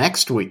 and the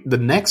next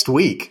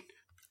week,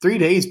 3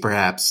 days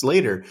perhaps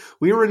later,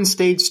 we were in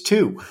stage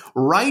 2,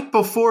 right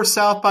before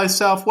South by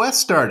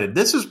Southwest started.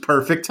 This is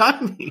perfect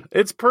timing.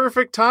 It's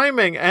perfect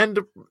timing,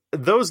 and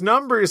those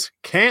numbers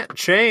can't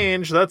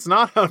change. That's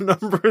not how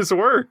numbers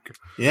work.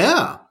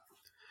 Yeah,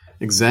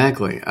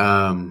 exactly.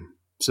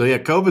 So yeah,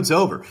 COVID's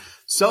over.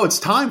 So it's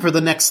time for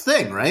the next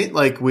thing, right?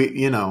 Like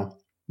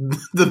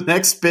the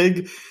next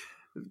big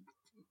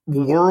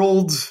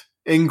world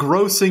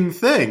engrossing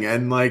thing,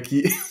 and like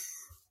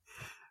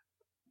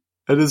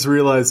I just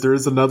realized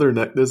there's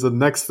a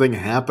next thing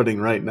happening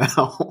right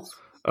now.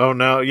 Oh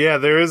no, yeah,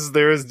 there is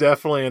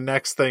definitely a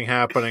next thing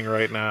happening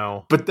right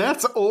now. But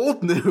that's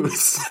old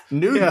news.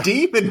 New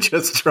Demon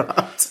just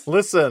dropped.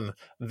 Listen,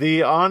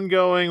 the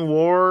ongoing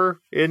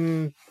war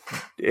in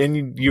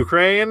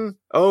Ukraine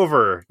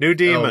over. New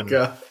Demon.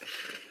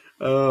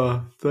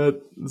 Oh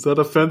God. Is that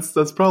offense?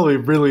 That's probably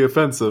really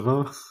offensive,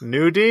 huh?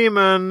 New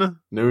Demon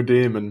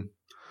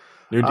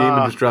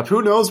just dropped.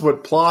 Who knows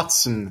what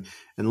plots and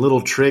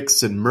little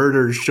tricks and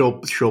murders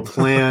she'll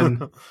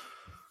plan.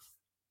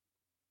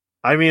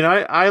 I mean,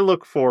 I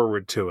look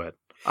forward to it.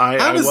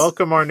 I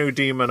welcome our new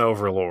demon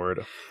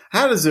overlord.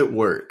 How does it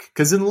work?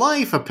 Because in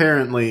life,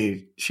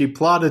 apparently, she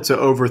plotted to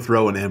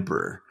overthrow an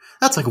emperor.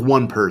 That's like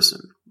one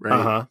person, right?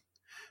 Uh-huh.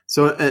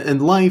 So in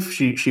life,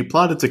 she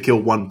plotted to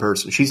kill one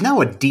person. She's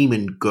now a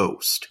demon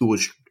ghost who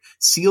was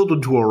sealed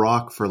into a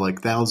rock for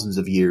like thousands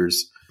of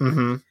years.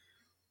 Mm-hmm.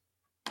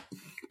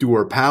 Do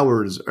her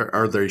powers,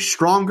 are they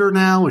stronger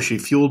now? Is she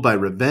fueled by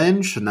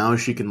revenge? So now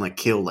she can like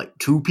kill like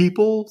 2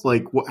 people?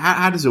 Like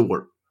how does it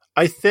work?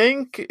 I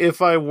think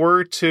if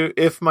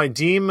my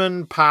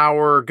demon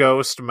power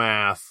ghost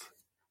math,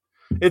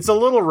 it's a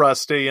little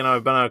rusty,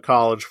 I've been out of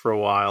college for a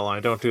while, and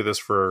I don't do this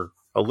for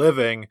a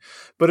living,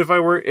 but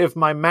if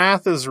my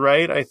math is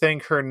right, I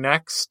think her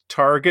next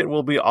target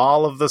will be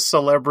all of the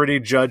celebrity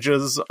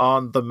judges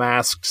on The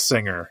Masked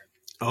Singer.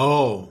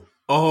 Oh,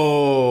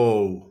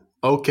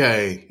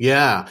 okay,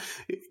 yeah.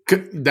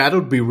 That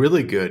would be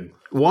really good.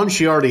 One,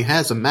 she already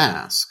has a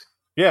mask.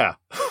 Yeah.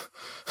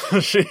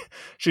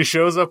 She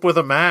shows up with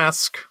a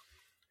mask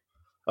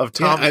of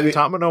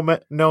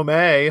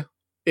Tomonome.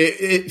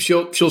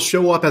 She'll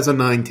show up as a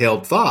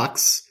 9-tailed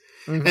fox,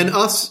 mm-hmm. And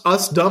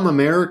us dumb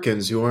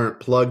Americans who aren't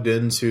plugged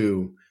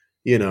into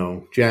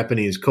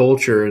Japanese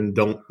culture and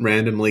don't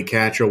randomly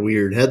catch a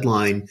weird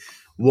headline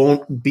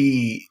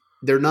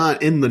they're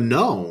not in the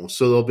know,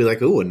 so they'll be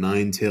like, "Oh, a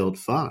 9-tailed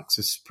fox.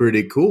 It's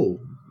pretty cool.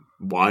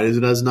 Why does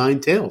it has 9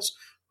 tails?"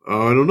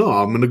 Oh, I don't know.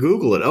 I'm going to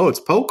Google it. Oh, it's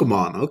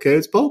Pokemon. Okay,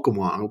 it's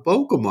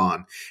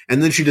Pokemon.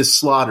 And then she just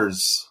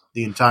slaughters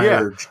the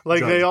entire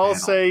like they all panel.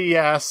 say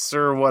yes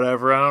or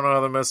whatever. I don't know how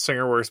the Masked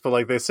Singer works, but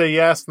like they say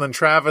yes, and then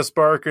Travis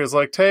Barker is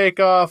like, take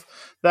off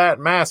that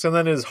mask, and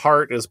then his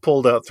heart is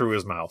pulled out through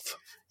his mouth.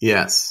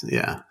 Yes,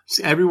 yeah.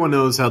 Everyone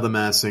knows how the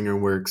Masked Singer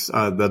works.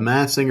 The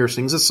Masked Singer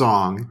sings a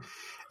song,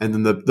 and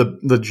then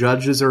the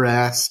judges are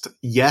asked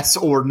yes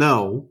or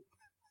no.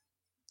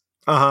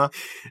 Uh-huh.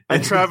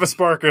 And Travis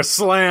Barker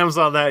slams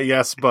on that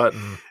yes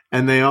button.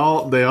 And they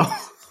all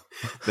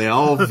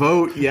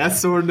vote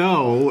yes or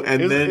no.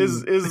 And then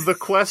is the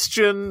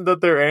question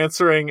that they're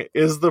answering,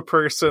 is the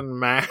person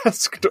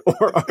masked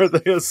or are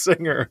they a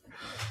singer?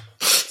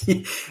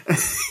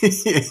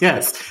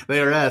 Yes,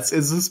 they are asked,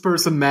 is this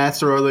person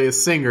masked or are they a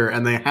singer?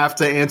 And they have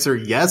to answer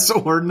yes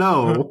or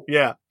no.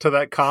 Yeah, to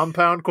that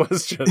compound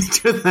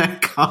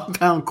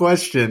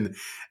question.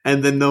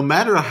 And then no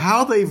matter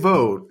how they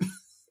vote,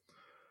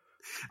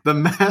 the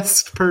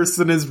masked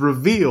person is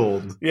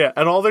revealed. Yeah,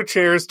 and all their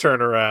chairs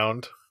turn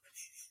around.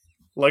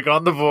 Like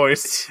on The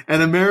Voice.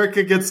 And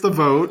America gets the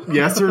vote,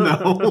 yes or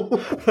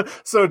no.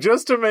 So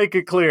just to make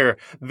it clear,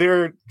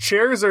 their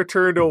chairs are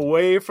turned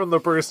away from the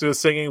person who's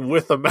singing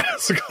with a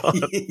mask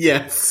on.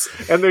 Yes.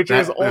 And their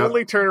chairs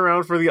only turn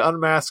around for the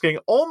unmasking,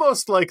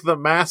 almost like the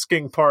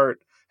masking part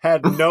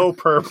had no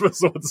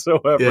purpose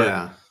whatsoever.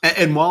 Yeah.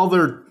 And while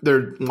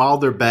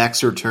their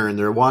backs are turned,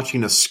 they're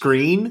watching a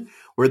screen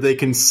where they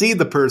can see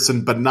the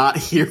person but not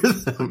hear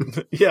them.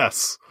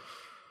 Yes.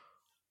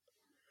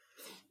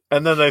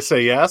 And then they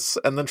say yes,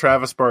 and then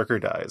Travis Barker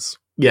dies.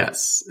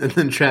 Yes, and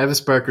then Travis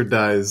Barker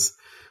dies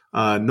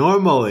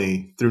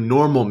normally through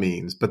normal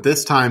means, but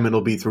this time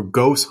it'll be through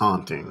ghost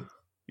haunting.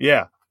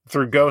 Yeah,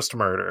 through ghost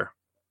murder.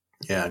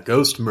 Yeah,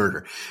 ghost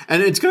murder.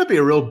 And it's going to be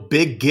a real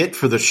big get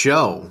for the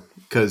show,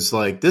 because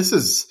this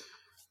is,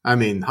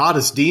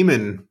 hottest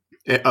demon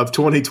of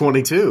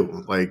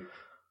 2022.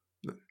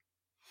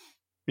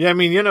 Yeah,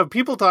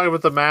 people talk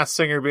about the Masked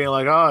Singer being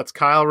like, oh, it's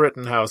Kyle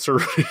Rittenhouse or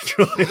Rudy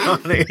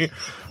Giuliani.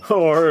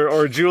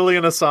 or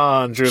Julian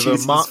Assange, or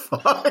Jesus fuck.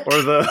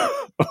 or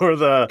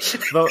the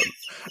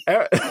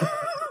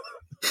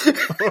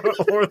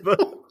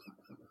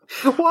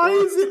Why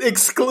is it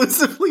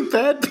exclusively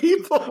bad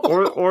people?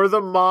 or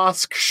the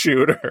mosque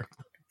shooter.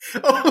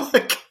 Oh my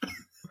god.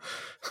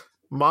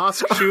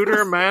 Mosque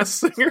shooter, mass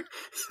singer.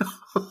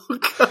 Oh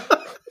god.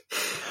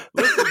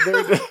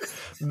 Listen,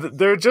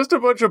 they're just a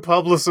bunch of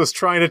publicists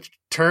trying to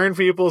turn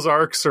people's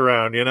arcs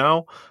around, you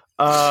know?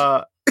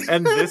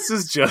 And this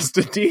is just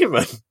a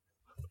demon.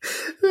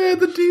 Yeah,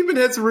 the demon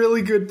has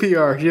really good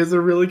PR. She has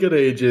a really good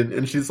agent,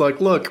 and she's like,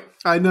 "Look,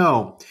 I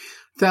know,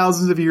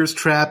 thousands of years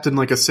trapped in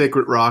like a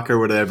sacred rock or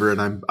whatever,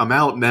 and I'm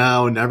out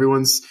now, and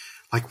everyone's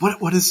like,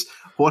 what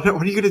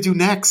are you gonna do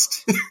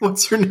next?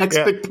 What's your next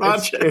big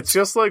project?" It's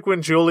just like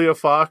when Julia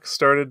Fox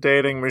started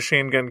dating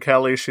Machine Gun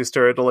Kelly. She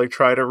started to like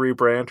try to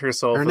rebrand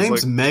herself. Her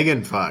name's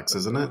Megan Fox,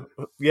 isn't it?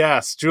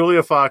 Yes,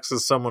 Julia Fox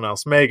is someone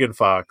else. Megan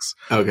Fox.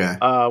 Okay.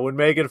 When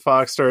Megan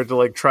Fox started to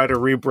like try to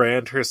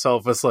rebrand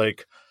herself as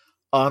like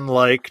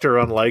unliked or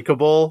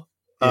unlikable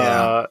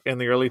in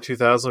the early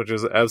 2000s, which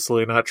is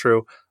absolutely not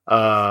true. That's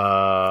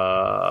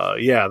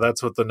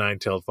what the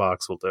Nine-Tailed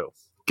Fox will do.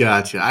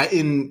 Gotcha.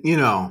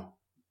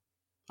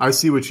 I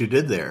see what you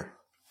did there.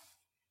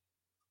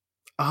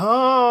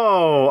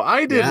 Oh,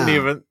 I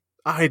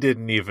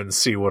didn't even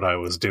see what I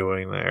was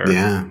doing there.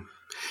 Yeah.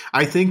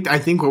 I think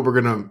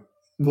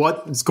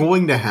what's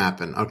going to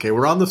happen. Okay,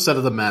 we're on the set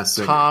of The Masked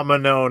Singer.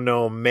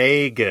 Tamino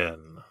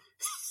Megan.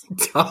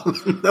 No.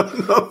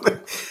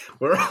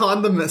 We're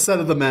on the set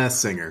of The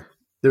Masked Singer.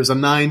 There's a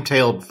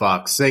nine-tailed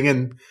fox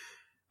singing.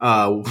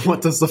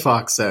 What does the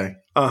fox say?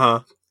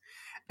 Uh-huh.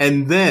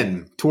 And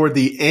then, toward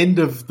the end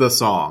of the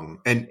song,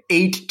 an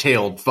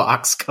eight-tailed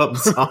fox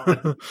comes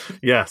on.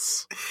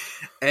 Yes.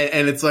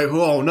 And it's like,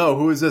 oh no,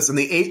 who is this? And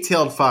the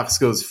eight-tailed fox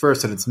goes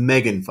first, and it's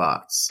Megan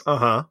Fox.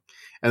 Uh-huh.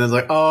 And it's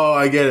like, oh,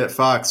 I get it,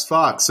 Fox.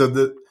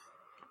 So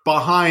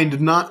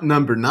behind not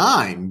number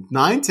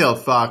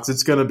nine-tailed fox,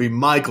 it's going to be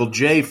Michael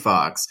J.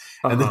 Fox.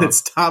 And then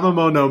it's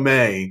Tamamo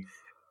May.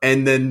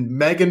 And then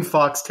Megan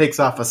Fox takes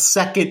off a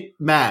second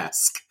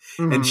mask.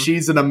 Mm-hmm. And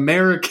she's an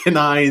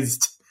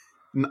Americanized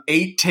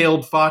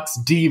eight-tailed fox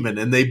demon,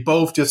 and they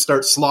both just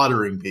start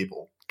slaughtering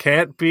people.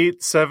 Can't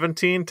beat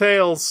 17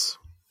 tails.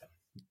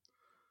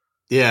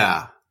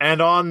 Yeah.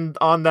 And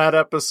on that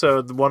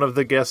episode, one of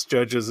the guest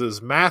judges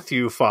is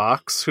Matthew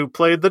Fox, who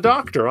played the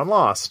Doctor on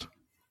Lost.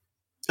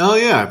 Oh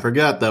yeah, I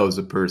forgot that was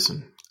a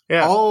person.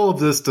 Yeah. All of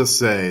this to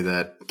say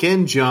that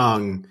Ken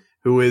Jeong,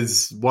 who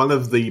is one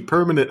of the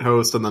permanent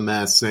hosts on The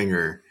Masked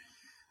Singer,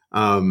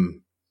 I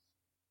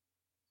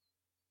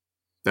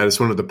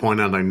just wanted to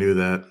point out I knew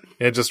that.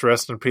 Yeah, just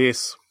rest in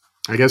peace.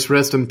 I guess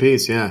rest in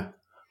peace, yeah.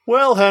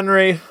 Well,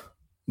 Henry.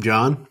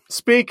 John?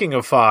 Speaking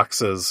of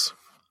foxes.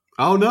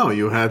 Oh no,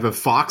 you have a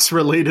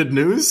fox-related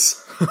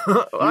news?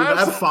 You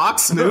have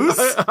Fox news?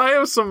 I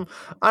have some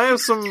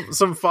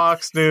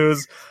Fox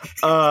news.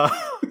 You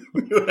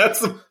have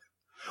some...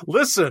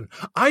 Listen,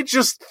 I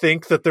just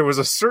think that there was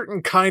a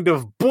certain kind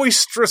of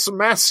boisterous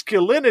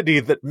masculinity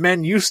that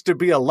men used to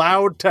be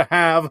allowed to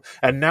have,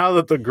 and now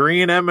that the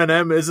green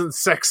M&M isn't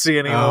sexy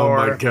anymore.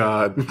 Oh my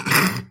god.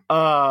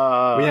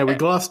 Yeah, we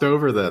glossed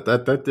over that.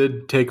 That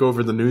did take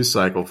over the news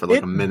cycle for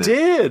like a minute.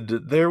 It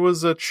did. There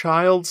was a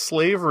child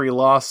slavery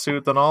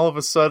lawsuit, then all of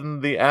a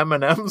sudden the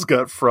M&Ms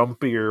got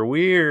frumpier.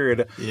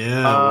 Weird.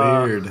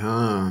 Yeah, weird,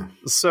 huh?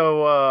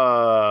 So,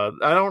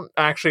 I don't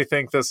actually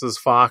think this is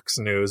Fox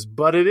news,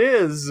 but it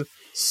is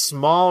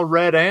small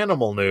red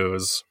animal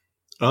news.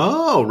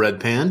 Oh, Red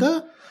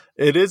Panda?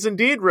 It is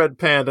indeed Red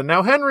Panda.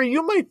 Now, Henry,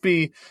 you might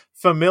be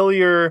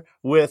familiar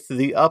with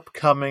the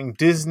upcoming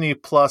Disney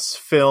Plus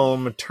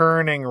film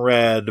Turning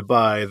Red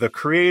by the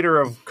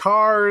creator of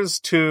Cars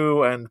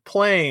 2 and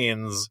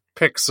Planes,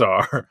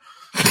 Pixar.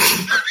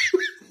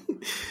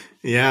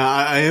 Yeah,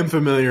 I am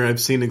familiar.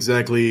 I've seen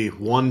exactly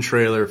one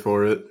trailer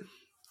for it.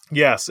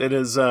 Yes, it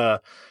is.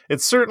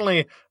 It's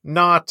certainly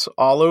not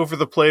all over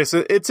the place.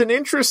 It's an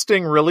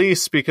interesting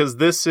release because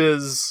this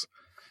is...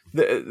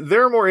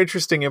 There are more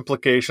interesting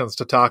implications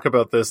to talk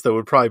about this that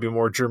would probably be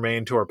more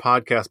germane to our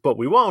podcast, but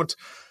we won't.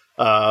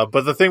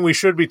 But the thing we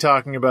should be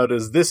talking about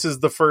is this is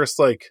the first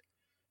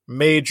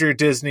major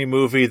Disney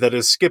movie that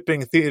is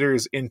skipping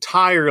theaters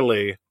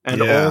entirely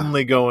and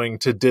only going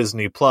to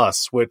Disney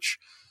Plus, which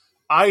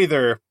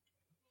either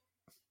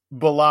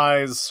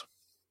belies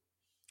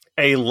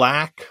a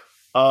lack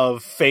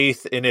of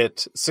faith in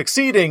it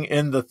succeeding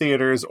in the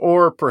theaters,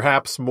 or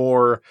perhaps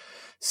more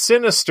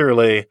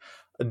sinisterly,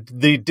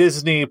 the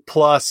Disney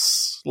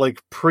Plus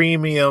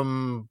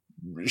premium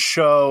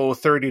show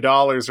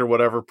 $30 or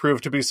whatever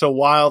proved to be so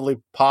wildly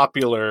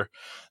popular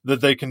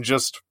that they can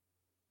just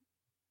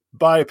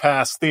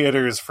bypass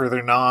theaters for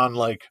their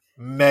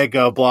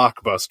mega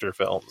blockbuster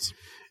films.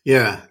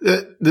 Yeah,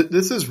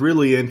 this is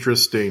really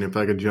interesting. If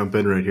I could jump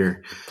in right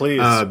here,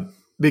 please.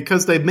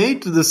 Because they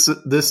made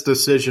this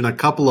decision a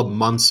couple of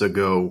months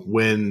ago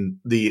when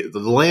the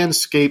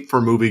landscape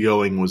for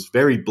moviegoing was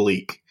very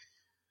bleak.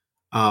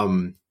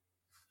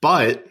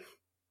 But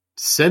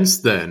since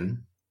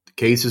then,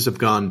 cases have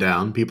gone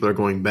down. People are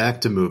going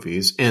back to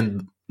movies.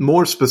 And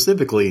more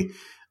specifically,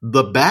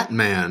 The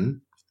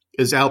Batman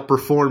is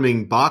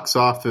outperforming box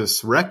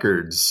office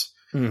records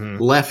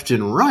left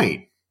and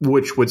right,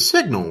 which would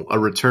signal a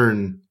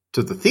return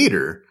to the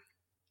theater,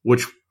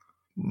 which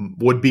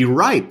would be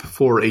ripe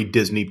for a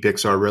Disney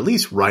Pixar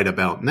release right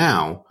about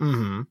now.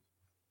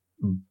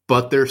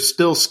 But they're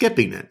still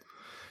skipping it.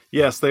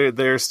 Yes,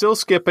 they're still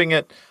skipping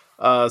it.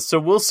 So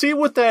we'll see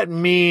what that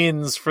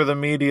means for the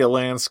media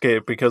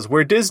landscape, because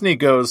where Disney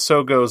goes,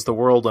 so goes the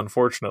world,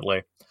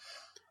 unfortunately.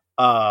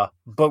 But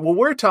what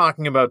we're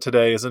talking about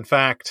today is, in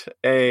fact,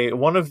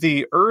 one of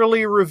the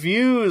early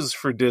reviews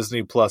for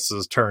Disney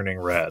Plus's Turning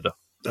Red.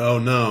 Oh,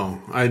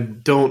 no. I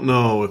don't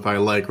know if I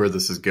like where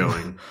this is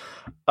going.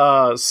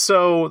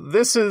 So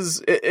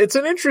it's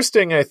an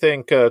interesting, I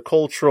think,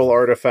 cultural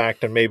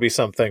artifact and maybe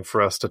something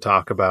for us to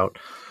talk about.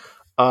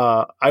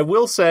 I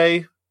will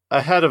say,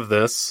 ahead of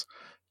this,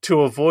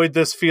 to avoid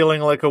this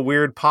feeling like a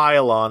weird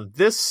pile-on,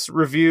 this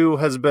review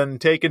has been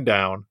taken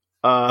down.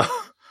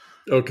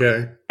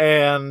 Okay.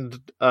 And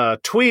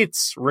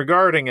tweets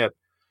regarding it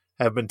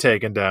have been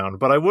taken down.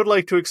 But I would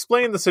like to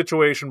explain the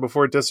situation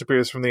before it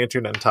disappears from the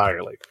internet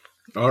entirely.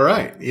 All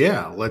right.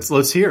 Yeah,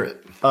 let's hear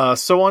it.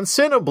 So on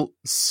Cinemablend,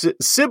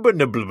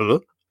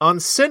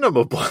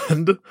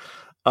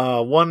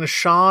 one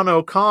Sean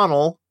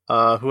O'Connell,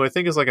 who I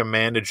think is like a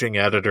managing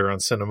editor on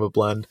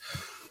Cinemablend,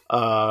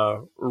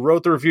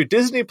 wrote the review,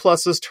 Disney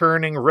Plus's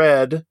Turning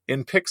Red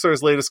in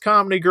Pixar's latest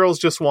comedy, Girls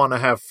Just Want to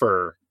Have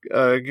Fur.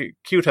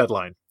 Cute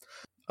headline.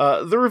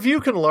 The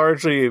review can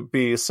largely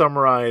be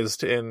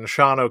summarized in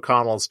Sean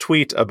O'Connell's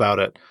tweet about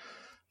it,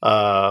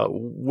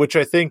 which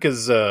I think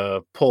is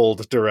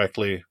pulled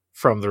directly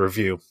from the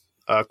review.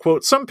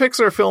 Quote, some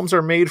Pixar films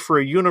are made for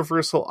a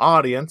universal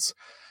audience.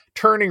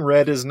 Turning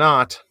Red is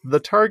not. The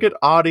target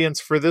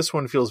audience for this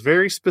one feels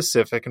very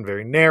specific and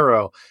very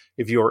narrow.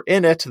 If you're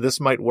in it, this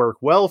might work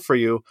well for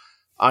you.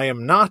 I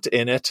am not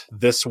in it.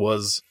 This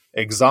was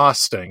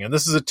exhausting. And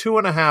this is a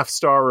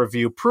 2.5-star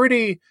review.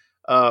 Pretty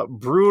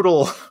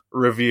brutal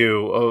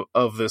review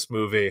of this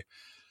movie.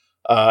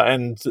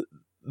 And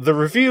the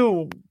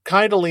review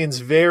kind of leans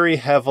very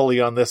heavily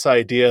on this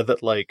idea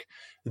that, like,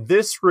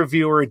 this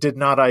reviewer did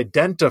not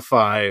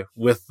identify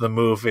with the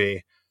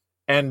movie,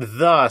 and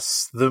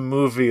thus the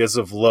movie is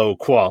of low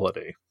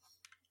quality.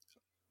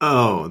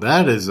 Oh,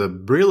 that is a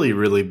really,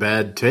 really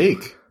bad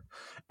take.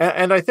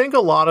 And I think a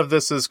lot of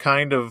this is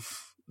kind of...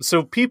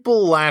 So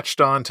people latched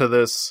onto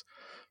this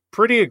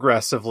pretty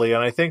aggressively,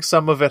 and I think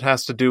some of it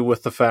has to do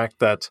with the fact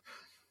that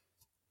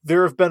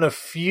there have been a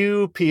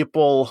few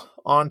people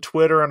on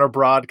Twitter and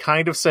abroad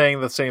kind of saying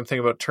the same thing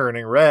about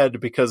Turning Red,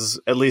 because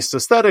at least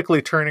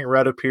aesthetically, Turning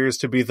Red appears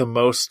to be the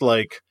most,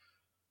 like,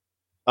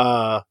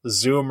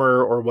 Zoomer,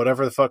 or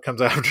whatever the fuck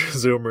comes after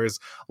Zoomers,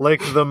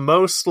 like the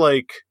most,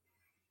 like,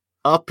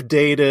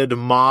 updated,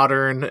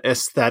 modern,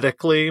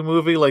 aesthetically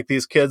movie. Like,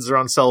 these kids are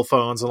on cell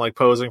phones and, like,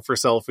 posing for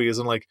selfies,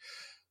 and, like,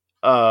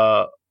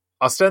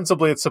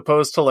 ostensibly it's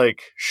supposed to,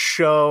 like,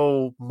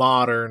 show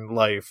modern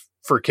life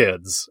for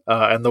kids,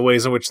 and the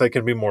ways in which they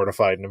can be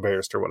mortified and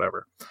embarrassed or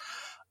whatever.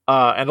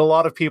 And a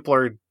lot of people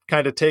are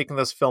kind of taking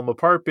this film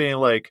apart, being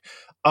like,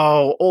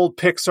 oh, old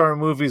Pixar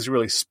movies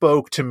really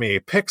spoke to me.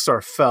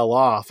 Pixar fell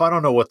off. I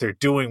don't know what they're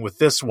doing with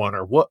this one,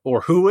 or what,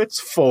 or who it's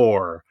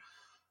for.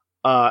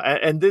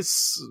 And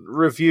this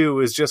review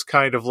is just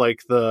kind of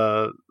like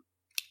the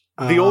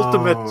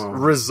ultimate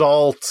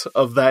result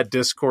of that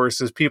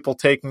discourse is people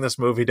taking this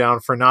movie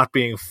down for not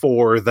being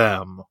for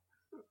them.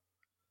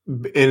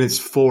 And it's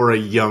for a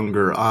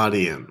younger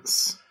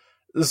audience.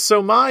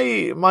 So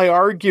my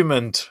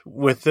argument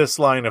with this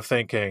line of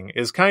thinking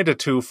is kind of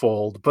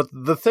twofold, but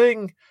the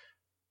thing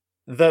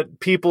that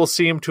people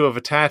seem to have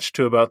attached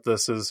to about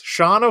this is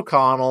Sean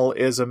O'Connell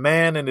is a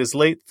man in his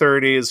late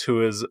 30s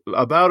who is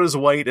about as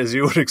white as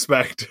you would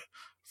expect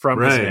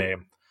from his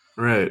name.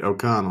 Right,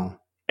 O'Connell.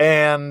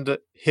 And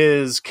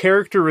his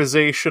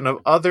characterization of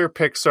other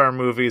Pixar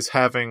movies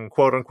having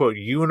quote-unquote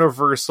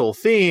universal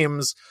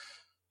themes.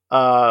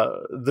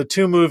 The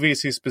two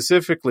movies he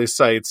specifically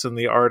cites in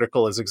the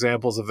article as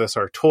examples of this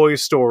are Toy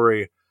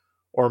Story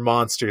or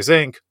Monsters,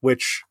 Inc.,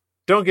 which,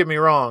 don't get me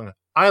wrong,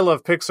 I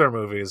love Pixar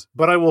movies,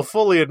 but I will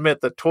fully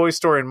admit that Toy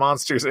Story and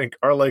Monsters, Inc.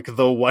 are like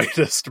the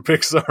whitest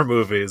Pixar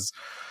movies.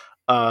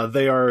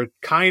 They are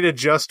kind of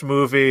just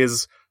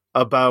movies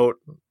about,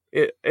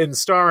 in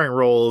starring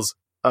roles,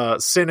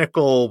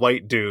 cynical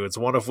white dudes,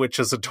 one of which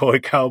is a toy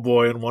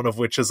cowboy and one of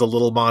which is a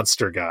little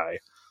monster guy.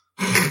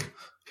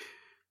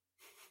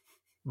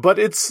 But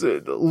it's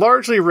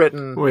largely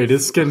written... Wait,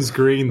 his skin's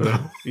green,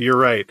 though. You're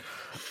right.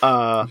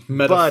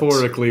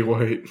 Metaphorically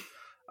white.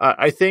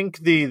 I think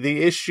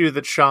the issue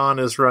that Sean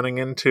is running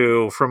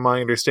into, from my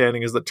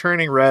understanding, is that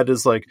Turning Red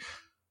is, like,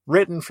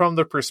 written from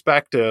the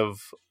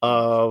perspective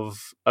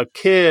of a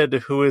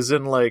kid who is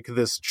in, like,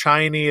 this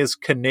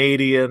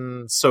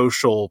Chinese-Canadian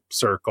social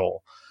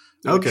circle.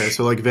 Okay,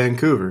 so like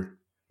Vancouver.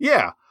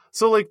 Yeah,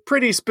 so, like,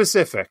 pretty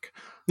specific.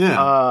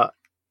 Yeah.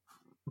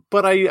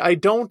 But I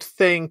don't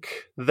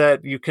think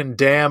that you can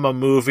damn a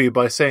movie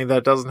by saying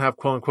that doesn't have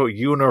quote-unquote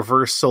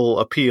universal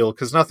appeal,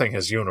 because nothing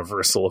has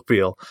universal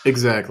appeal.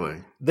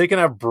 Exactly. They can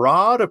have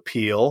broad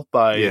appeal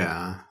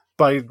by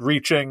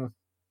reaching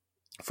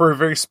for a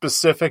very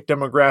specific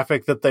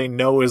demographic that they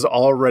know is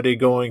already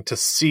going to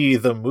see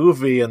the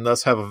movie and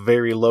thus have a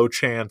very low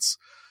chance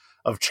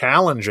of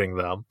challenging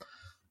them.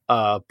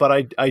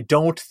 But I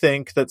don't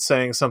think that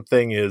saying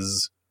something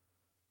is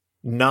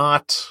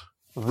not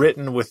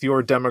written with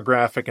your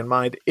demographic in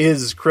mind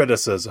is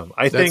criticism.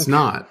 I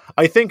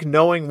think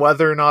knowing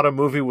whether or not a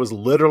movie was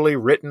literally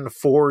written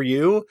for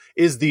you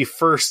is the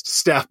first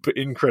step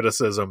in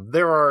criticism.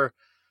 There are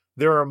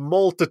a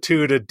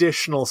multitude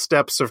additional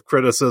steps of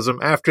criticism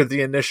after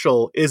the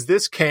initial, is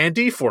this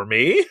candy for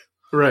me?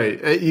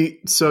 Right.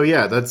 So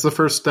yeah, that's the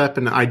first step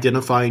in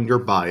identifying your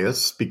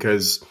bias,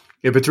 because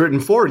if it's written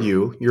for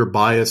you, you're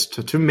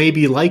biased to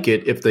maybe like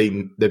it if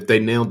they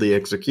nailed the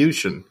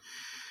execution.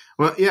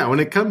 Well, yeah, when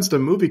it comes to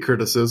movie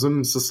criticism,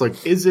 it's just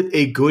like, is it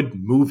a good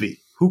movie?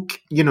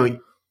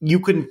 You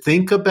can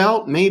think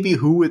about maybe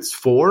who it's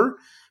for,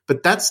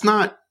 but that's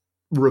not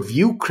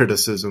review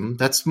criticism.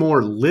 That's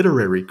more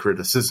literary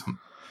criticism.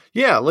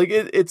 Yeah, like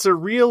it's a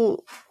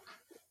real...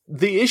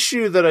 The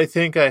issue that I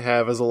think I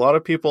have is a lot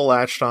of people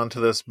latched onto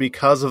this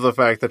because of the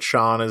fact that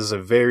Sean is a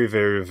very,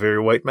 very, very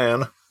white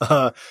man.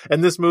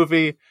 And this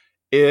movie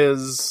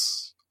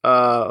is,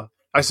 I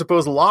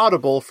suppose,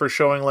 laudable for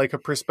showing like a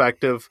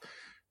perspective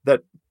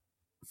that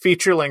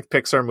feature-length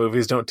Pixar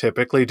movies don't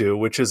typically do,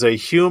 which is a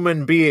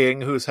human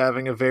being who's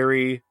having a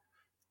very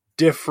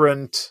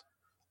different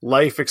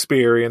life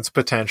experience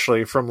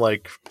potentially from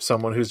like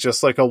someone who's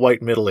just like a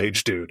white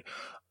middle-aged dude.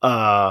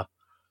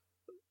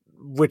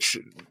 Which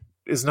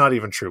is not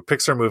even true.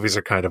 Pixar movies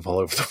are kind of all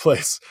over the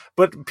place,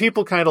 but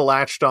people kind of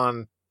latched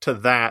on to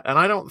that. And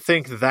I don't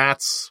think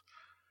that's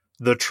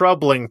the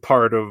troubling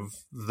part of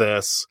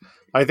this.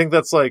 I think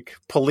that's like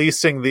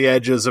policing the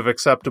edges of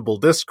acceptable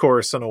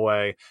discourse in a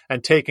way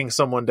and taking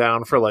someone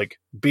down for like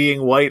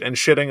being white and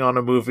shitting on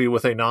a movie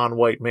with a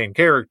non-white main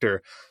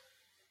character.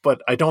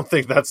 But I don't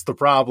think that's the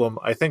problem.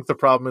 I think the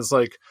problem is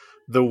like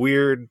the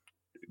weird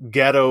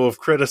ghetto of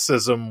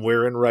criticism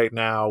we're in right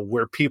now,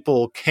 where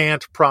people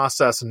can't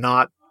process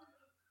not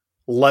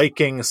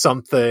liking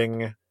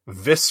something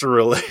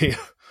viscerally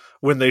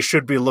when they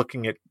should be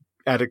looking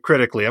at it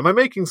critically. Am I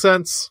making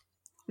sense?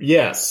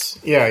 Yes.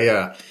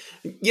 Yeah.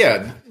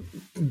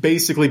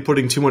 Basically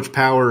putting too much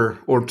power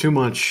or too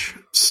much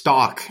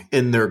stock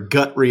in their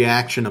gut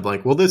reaction of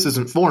like, well, this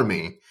isn't for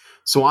me,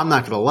 so I'm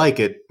not going to like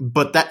it.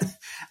 But that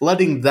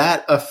letting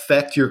that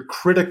affect your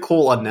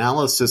critical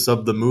analysis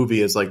of the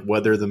movie is like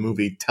whether the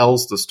movie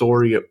tells the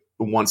story it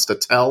wants to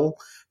tell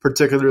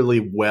particularly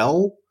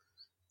well.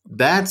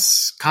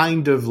 That's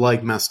kind of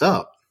like messed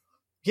up.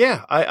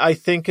 Yeah, I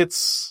think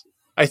it's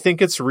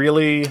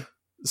really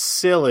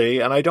silly,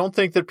 and I don't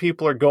think that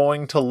people are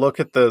going to look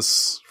at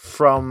this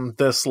from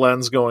this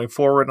lens going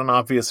forward. And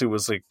obviously, it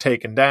was like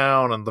taken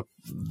down, and the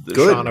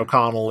Sean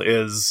O'Connell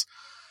is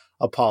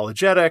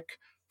apologetic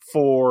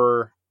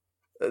for.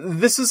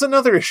 This is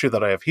another issue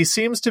that I have. He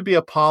seems to be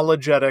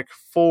apologetic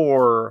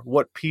for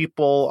what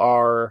people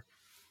are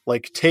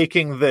like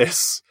taking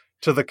this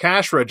to the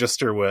cash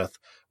register with,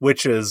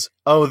 which is,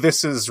 oh,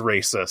 this is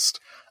racist.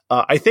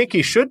 I think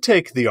he should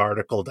take the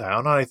article down,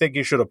 and I think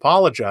he should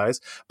apologize,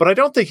 but I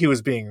don't think he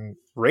was being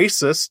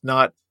racist,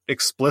 not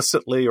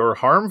explicitly or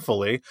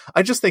harmfully.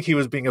 I just think he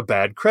was being a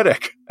bad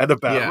critic and a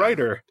bad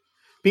writer.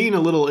 Being a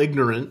little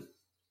ignorant,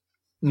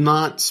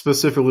 not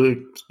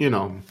specifically,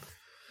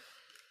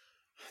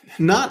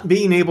 not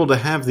being able to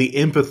have the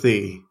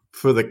empathy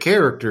for the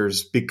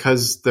characters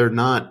because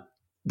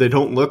they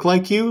don't look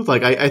like you.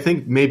 Like, I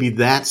think maybe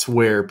that's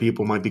where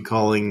people might be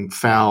calling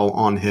foul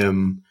on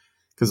him.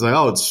 Because like,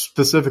 oh, it's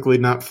specifically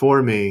not for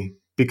me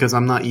because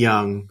I'm not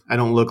young. I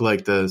don't look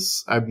like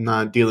this. I'm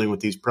not dealing with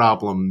these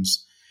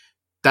problems.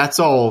 That's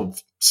all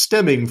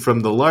stemming from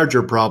the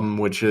larger problem,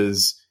 which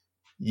is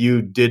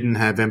you didn't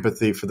have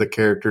empathy for the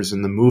characters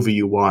in the movie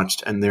you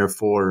watched, and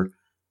therefore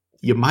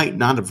you might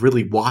not have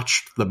really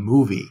watched the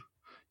movie.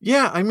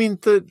 Yeah, I mean,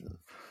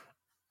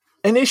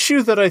 an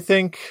issue that I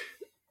think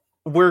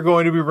we're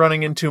going to be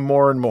running into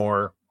more and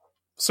more.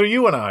 So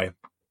you and I,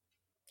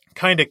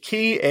 kind of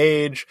key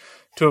age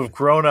to have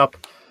grown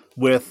up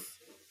with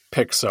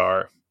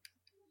Pixar.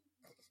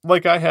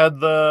 Like I had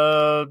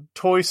the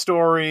Toy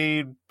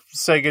Story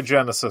Sega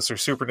Genesis or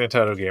Super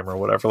Nintendo game or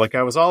whatever. Like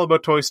I was all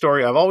about Toy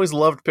Story. I've always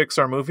loved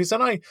Pixar movies,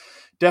 and I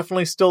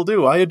definitely still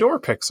do. I adore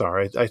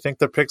Pixar. I think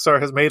that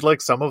Pixar has made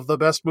like some of the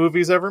best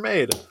movies ever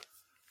made.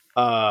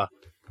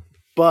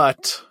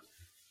 But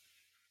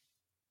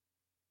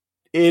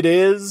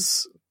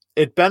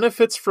it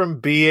benefits from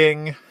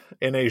being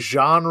in a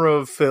genre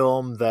of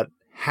film that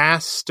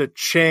has to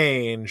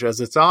change as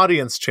its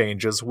audience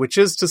changes, which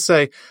is to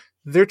say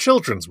they're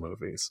children's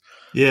movies.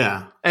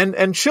 Yeah.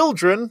 And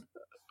children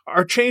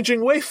are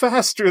changing way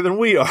faster than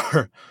we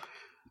are.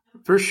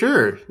 For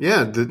sure.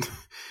 Yeah.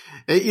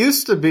 It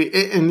used to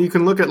be, and you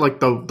can look at like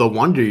the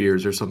Wonder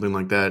Years or something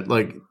like that.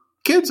 Like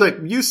kids like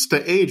used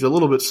to age a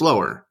little bit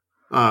slower.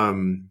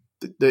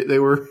 They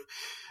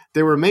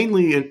were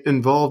mainly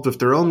involved with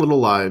their own little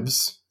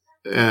lives,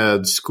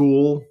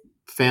 school,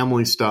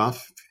 family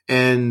stuff,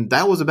 and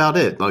that was about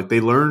it. Like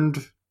they learned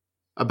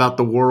about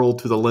the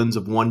world through the lens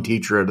of one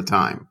teacher at a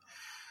time.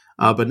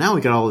 But now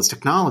we got all this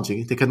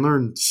technology. They can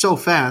learn so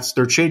fast.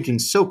 They're changing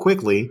so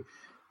quickly.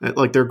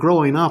 Like they're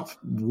growing up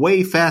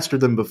way faster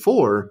than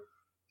before.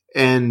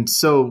 And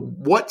so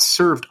what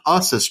served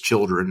us as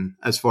children,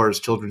 as far as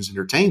children's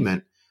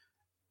entertainment,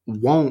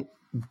 won't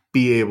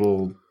be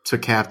able to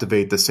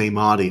captivate the same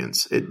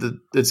audience.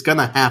 It's going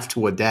to have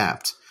to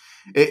adapt.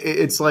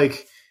 It's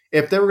like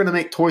if they were going to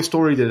make Toy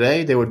Story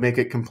today, they would make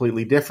it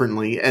completely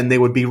differently, and they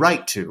would be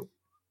right to.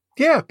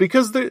 Yeah,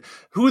 because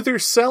who they're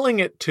selling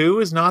it to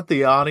is not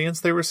the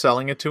audience they were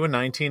selling it to in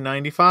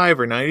 1995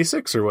 or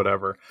 96 or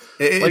whatever.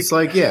 It's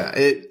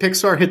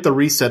Pixar hit the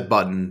reset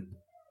button,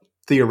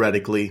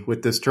 theoretically,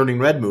 with this Turning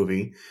Red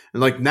movie.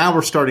 And like now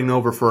we're starting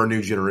over for our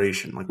new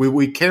generation. Like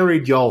we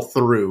carried y'all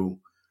through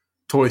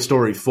Toy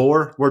Story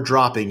 4. We're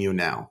dropping you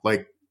now.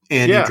 Like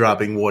Andy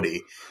dropping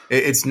Woody.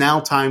 It's now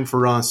time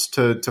for us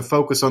to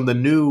focus on the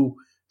new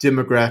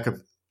demographic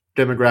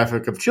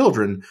of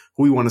children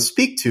who we want to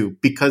speak to,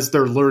 because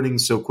they're learning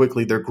so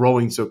quickly, they're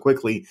growing so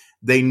quickly.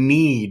 They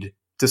need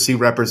to see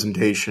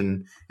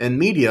representation in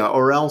media,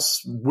 or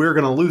else we're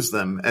going to lose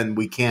them, and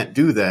we can't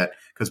do that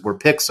because we're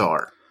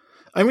Pixar.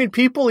 I mean,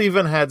 people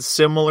even had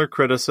similar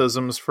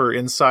criticisms for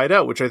Inside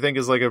Out, which I think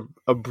is like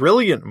a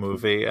brilliant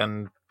movie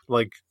and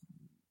like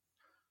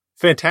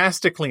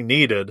fantastically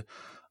needed.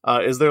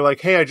 Is they're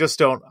like, hey, I just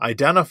don't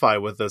identify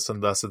with this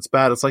and thus it's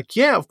bad. It's like,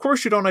 yeah, of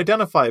course you don't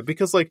identify it,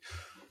 because like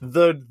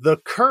the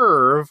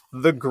curve,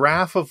 the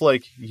graph of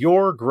like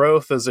your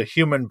growth as a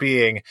human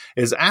being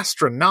is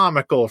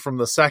astronomical from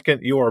the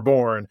second you are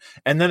born,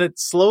 and then it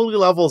slowly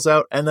levels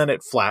out and then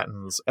it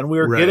flattens. And we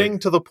are getting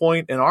to the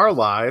point in our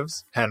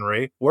lives,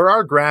 Henry, where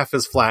our graph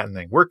is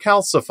flattening. We're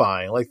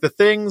calcifying. Like the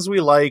things we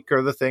like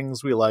are the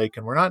things we like,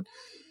 and we're not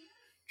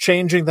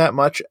changing that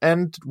much,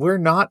 and we're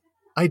not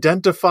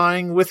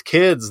identifying with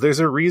kids. There's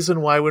a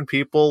reason why when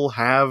people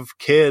have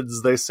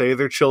kids, they say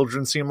their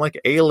children seem like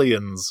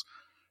aliens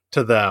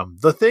to them.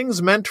 The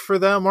things meant for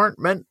them aren't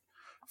meant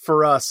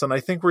for us. And I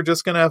think we're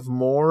just going to have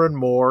more and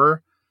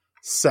more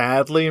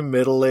sadly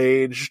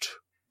middle-aged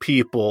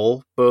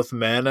people, both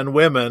men and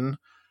women,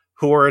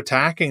 who are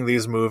attacking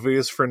these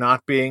movies for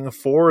not being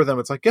for them.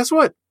 It's like, guess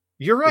what?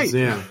 You're right.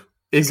 Yeah,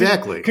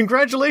 exactly.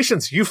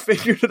 Congratulations. You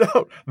figured it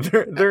out.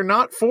 They're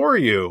not for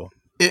you.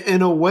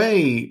 In a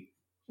way,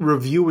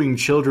 reviewing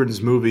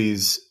children's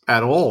movies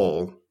at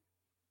all,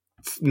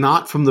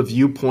 not from the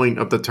viewpoint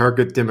of the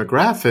target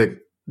demographic,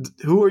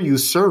 who are you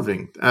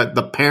serving?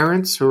 The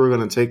parents who are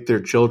going to take their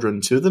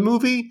children to the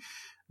movie?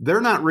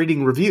 They're not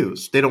reading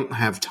reviews. They don't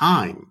have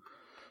time.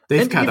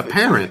 They've got a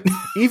parent.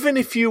 Even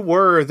if you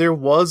were, there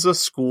was a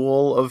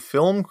school of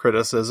film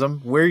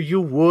criticism where you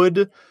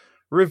would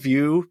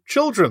review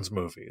children's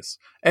movies.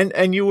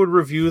 And you would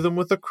review them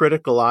with a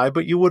critical eye,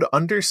 but you would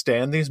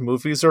understand these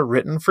movies are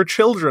written for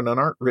children and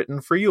aren't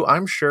written for you.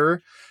 I'm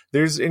sure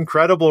there's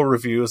incredible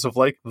reviews of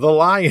like The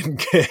Lion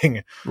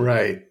King,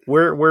 right?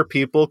 Where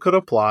people could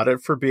applaud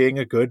it for being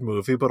a good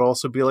movie, but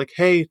also be like,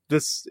 "Hey,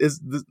 this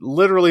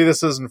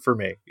isn't for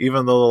me."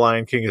 Even though The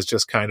Lion King is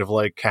just kind of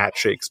like Cat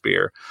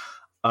Shakespeare,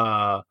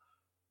 but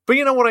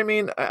you know what I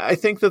mean. I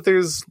think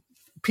that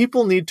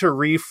people need to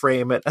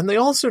reframe it, and they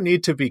also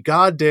need to be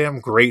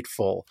goddamn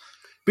grateful,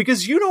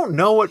 because you don't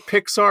know what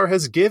Pixar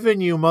has given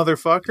you,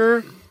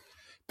 motherfucker.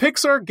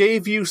 Pixar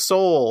gave you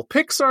Soul.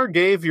 Pixar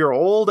gave your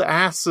old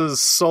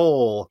asses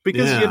Soul.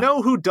 Because you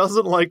know who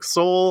doesn't like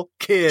Soul?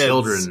 Kids.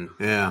 Children,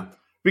 yeah.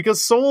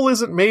 Because Soul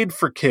isn't made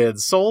for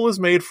kids. Soul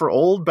is made for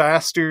old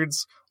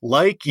bastards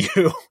like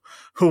you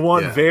who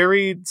want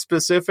very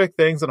specific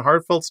things and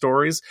heartfelt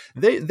stories.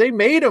 They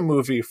made a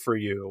movie for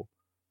you.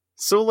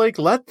 So, like,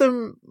 let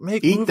them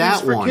make movies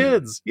for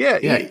kids. Yeah,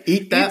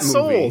 eat that movie.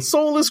 Soul.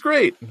 Soul is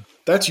great.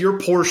 That's your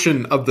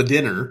portion of the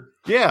dinner.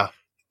 Yeah.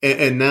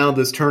 And now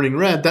this Turning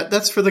Red,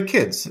 that's for the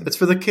kids. That's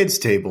for the kids'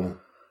 table.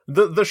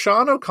 The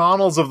Sean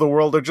O'Connells of the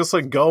world are just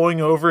like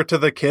going over to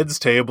the kids'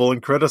 table and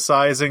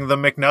criticizing the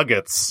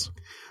McNuggets.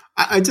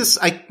 I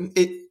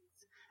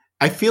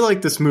feel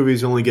like this movie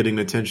is only getting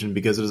attention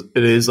because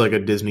it is like a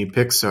Disney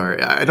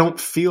Pixar. I don't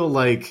feel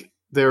like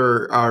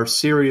there are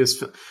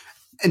serious,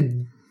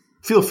 and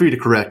feel free to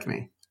correct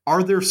me,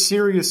 are there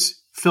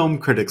serious film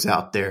critics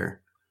out there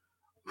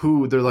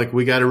who they're like,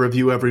 we got to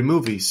review every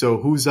movie, so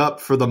who's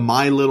up for the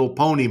My Little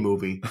Pony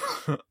movie?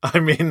 I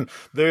mean,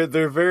 there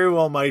very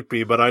well might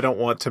be, but I don't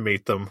want to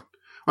meet them.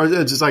 Or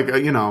just like,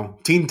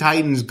 Teen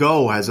Titans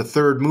Go has a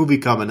third movie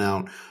coming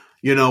out.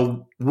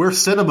 We're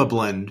Cinema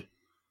Blend.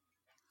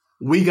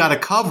 We got to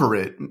cover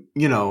it.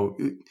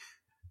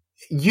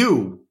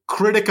 You,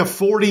 critic of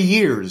 40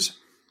 years,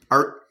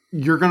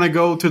 you're going to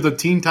go to the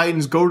Teen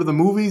Titans Go to the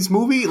Movies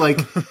movie? Like,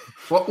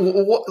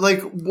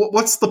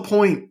 what's the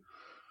point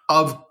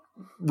of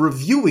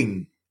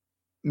reviewing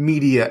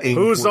media aimed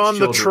Who's on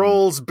children? The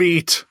Trolls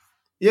beat?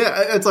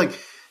 Yeah, it's like,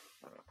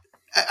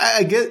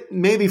 I get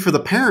maybe for the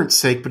parents'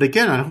 sake, but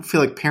again, I don't feel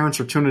like parents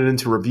are tuning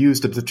into reviews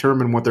to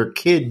determine what their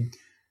kid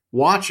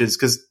watches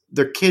because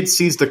their kid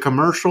sees the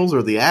commercials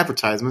or the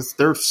advertisements.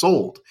 They're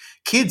sold.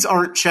 Kids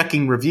aren't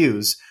checking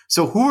reviews.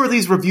 So who are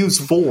these reviews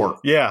for?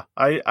 Yeah,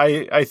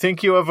 I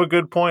think you have a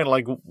good point.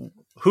 Like,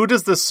 who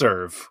does this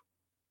serve?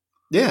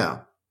 Yeah.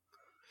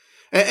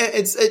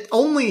 It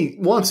only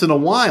once in a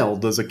while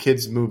does a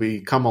kid's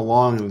movie come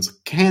along and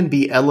can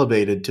be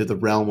elevated to the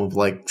realm of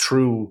like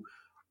true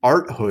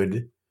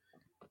arthood.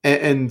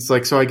 And it's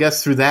like, so I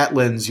guess through that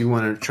lens, you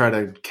want to try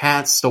to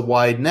cast a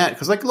wide net.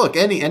 Because, like, look,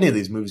 any of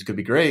these movies could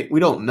be great. We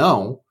don't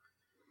know.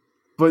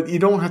 But you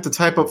don't have to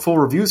type up full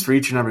reviews for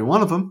each and every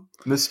one of them,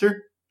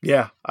 mister.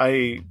 Yeah,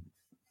 I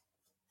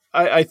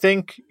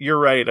think you're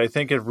right. I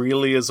think it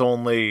really is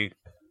only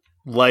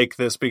like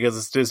this because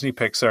it's Disney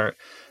Pixar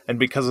and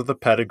because of the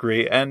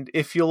pedigree. And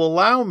if you'll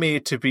allow me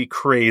to be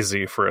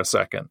crazy for a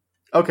second.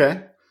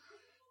 Okay.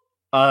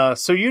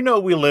 So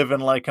we live in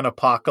like an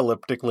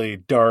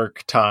apocalyptically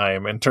dark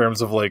time in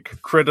terms of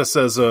like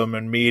criticism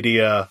and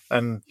media,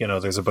 and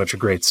there's a bunch of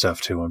great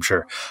stuff too, I'm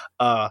sure.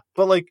 But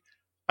like,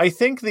 I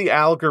think the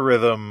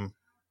algorithm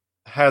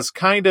has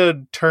kind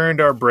of turned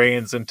our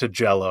brains into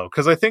jello,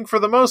 because I think for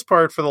the most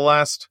part, for the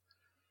last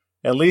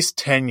at least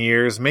 10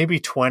 years, maybe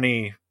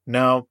 20,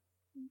 no,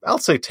 I'll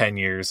say 10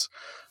 years,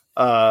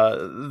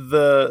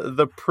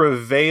 the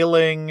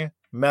prevailing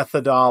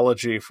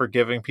methodology for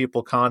giving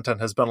people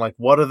content has been like,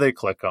 what do they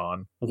click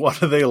on? What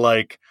do they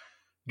like?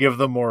 Give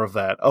them more of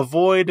that.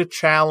 Avoid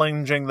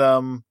challenging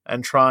them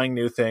and trying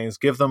new things.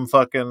 Give them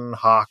fucking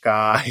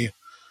Hawkeye.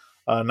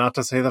 Not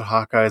to say that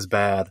Hawkeye is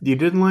bad. You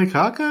didn't like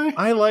Hawkeye?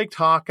 I liked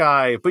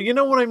Hawkeye, but you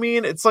know what I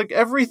mean? It's like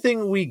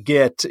everything we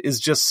get is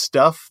just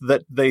stuff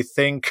that they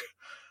think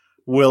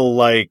will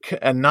like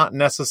and not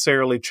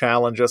necessarily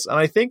challenge us. And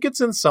I think it's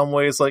in some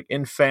ways like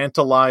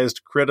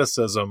infantilized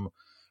criticism,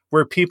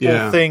 where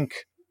people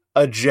think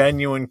a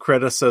genuine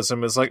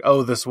criticism is like,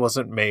 oh, this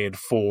wasn't made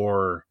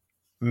for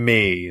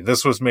me.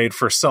 This was made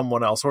for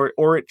someone else.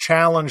 Or it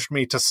challenged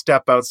me to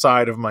step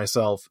outside of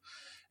myself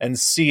and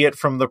see it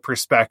from the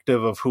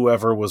perspective of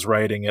whoever was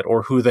writing it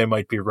or who they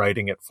might be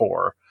writing it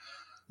for.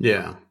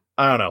 Yeah.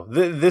 I don't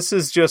know. This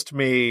is just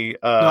me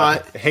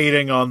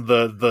hating on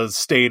the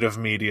state of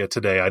media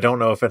today. I don't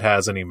know if it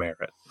has any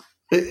merit.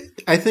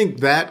 I think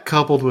that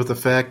coupled with the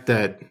fact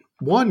that,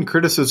 one,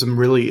 criticism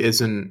really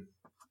isn't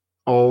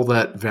all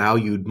that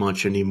valued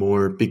much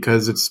anymore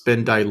because it's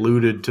been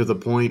diluted to the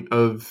point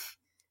of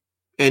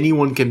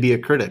anyone can be a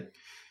critic.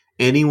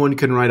 Anyone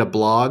can write a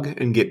blog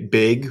and get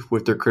big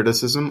with their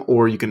criticism,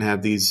 or you can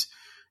have these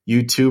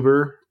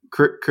YouTuber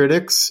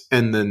critics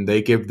and then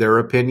they give their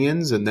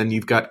opinions, and then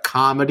you've got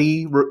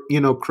comedy,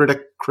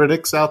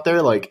 critics out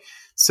there like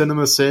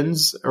Cinema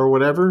Sins or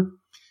whatever.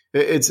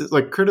 It's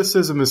like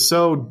criticism is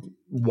so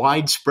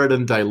widespread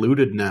and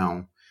diluted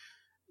now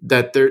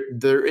that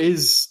there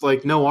is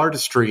like no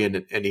artistry in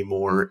it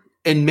anymore.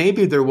 And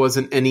maybe there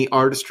wasn't any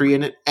artistry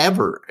in it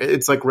ever.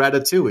 It's like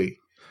Ratatouille.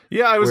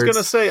 Yeah, I was going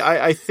to say,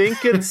 I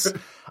think it's,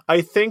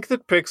 I think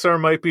that Pixar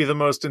might be the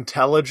most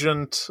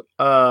intelligent,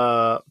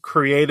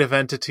 creative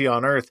entity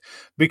on Earth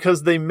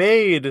because they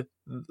made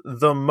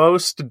the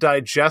most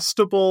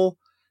digestible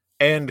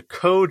and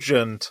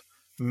cogent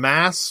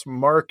mass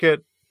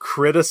market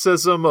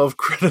criticism of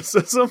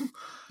criticism.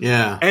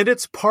 Yeah. And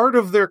it's part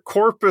of their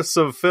corpus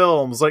of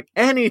films. Like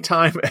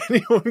anytime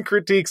anyone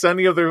critiques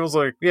any of their films,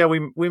 like, yeah,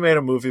 we made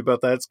a movie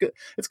about that.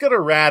 It's got a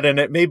rat in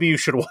it. Maybe you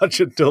should watch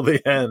it till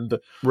the end.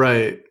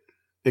 Right.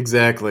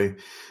 Exactly.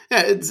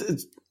 Yeah.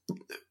 It's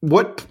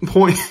what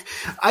point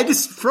I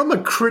just, from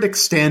a critic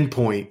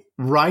standpoint,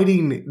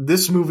 writing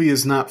this movie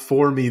is not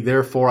for me,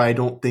 therefore I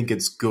don't think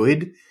it's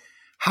good.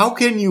 How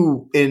can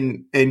you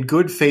in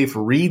good faith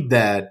read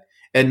that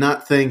and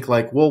not think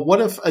like, well,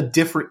 what if a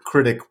different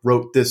critic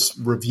wrote this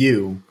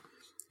review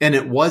and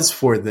it was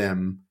for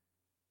them?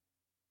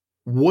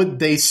 Would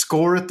they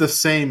score it the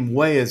same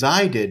way as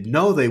I did?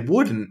 No, they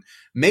wouldn't.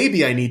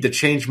 Maybe I need to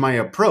change my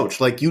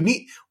approach. Like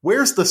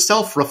where's the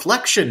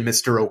self-reflection,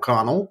 Mr.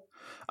 O'Connell?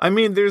 I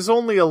mean, there's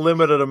only a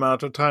limited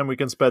amount of time we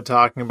can spend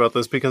talking about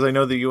this because I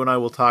know that you and I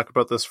will talk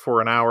about this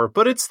for an hour,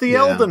 but it's the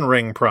Elden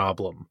Ring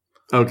problem.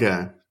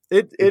 Okay.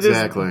 It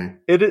exactly.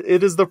 It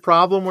is the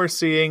problem we're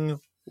seeing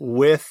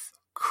with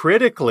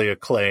critically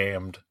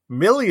acclaimed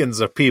millions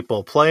of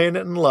people playing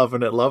it and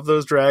loving it. Love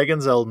those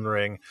dragons, Elden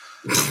Ring.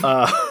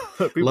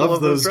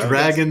 Love those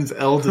dragons,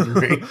 Elden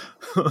Ring.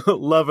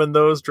 Loving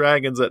those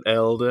dragons at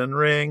Elden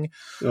Ring.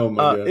 Oh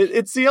my gosh.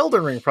 It's the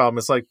Elden Ring problem.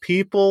 It's like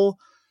people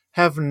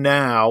have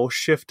now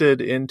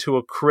shifted into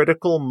a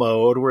critical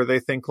mode where they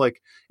think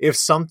like if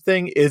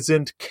something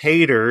isn't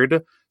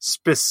catered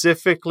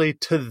specifically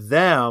to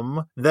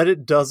them, that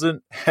it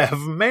doesn't have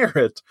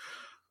merit.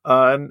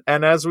 And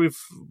as we've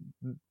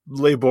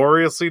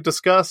laboriously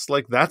discussed,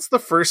 like that's the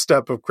first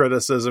step of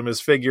criticism,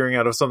 is figuring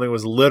out if something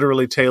was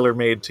literally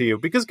tailor-made to you.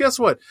 Because guess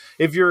what?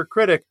 If you're a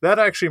critic, that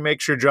actually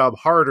makes your job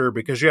harder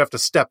because you have to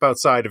step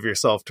outside of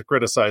yourself to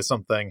criticize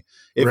something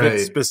if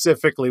it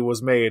specifically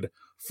was made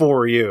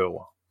for you.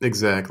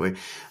 Exactly.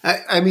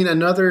 I mean,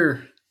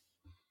 another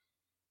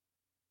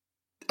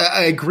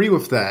I agree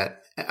with that.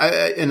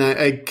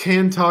 I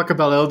can talk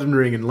about Elden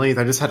Ring in length.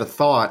 I just had a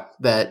thought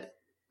that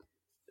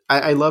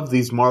I love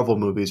these Marvel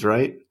movies,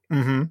 right?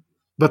 Mm-hmm.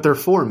 But they're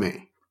for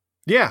me.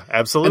 Yeah,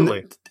 absolutely.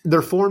 And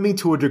they're for me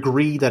to a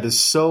degree that is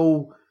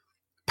so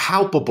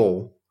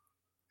palpable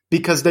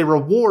because they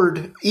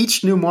reward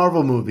each new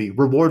Marvel movie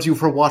rewards you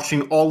for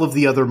watching all of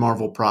the other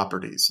Marvel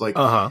properties. Like,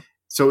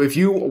 so if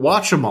you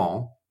watch them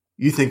all,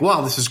 you think,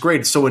 wow, this is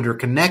great. It's so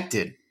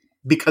interconnected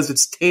because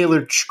it's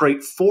tailored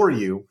straight for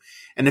you.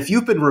 And if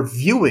you've been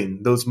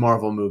reviewing those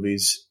Marvel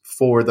movies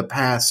for the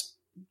past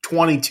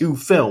 22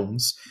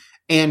 films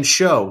and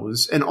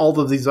shows and all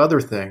of these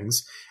other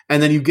things,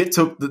 and then you get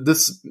to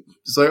this,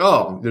 it's like,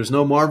 oh, there's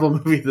no Marvel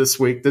movie this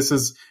week. This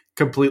is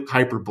complete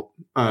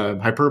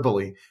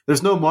hyperbole.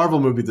 There's no Marvel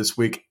movie this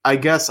week. I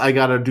guess I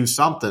got to do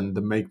something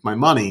to make my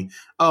money.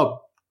 Oh,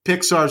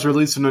 Pixar's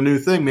releasing a new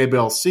thing. Maybe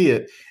I'll see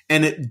it.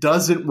 And it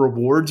doesn't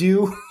reward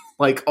you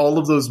like all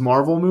of those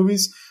Marvel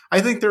movies.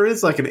 I think there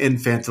is like an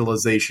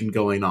infantilization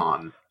going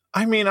on.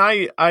 I mean,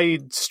 I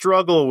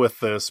struggle with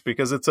this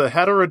because it's a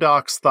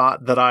heterodox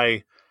thought that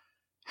I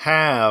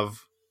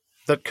have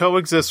that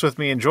coexists with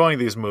me enjoying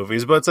these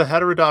movies, but it's a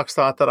heterodox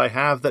thought that I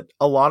have that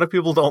a lot of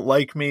people don't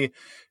like me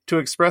to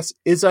express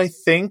is I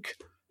think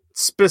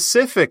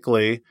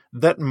specifically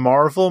that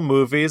Marvel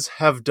movies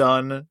have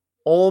done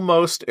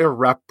almost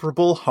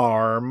irreparable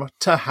harm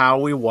to how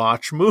we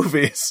watch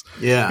movies.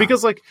 Yeah.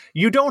 Because like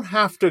you don't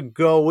have to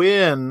go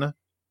in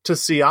to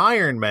see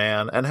Iron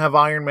Man and have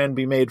Iron Man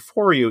be made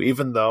for you,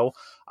 even though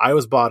I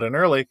was bought in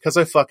early because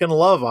I fucking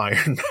love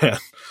Iron Man.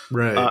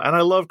 Right. And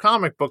I love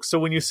comic books. So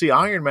when you see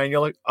Iron Man, you're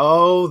like,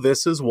 oh,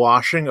 this is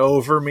washing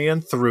over me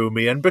and through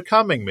me and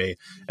becoming me.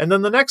 And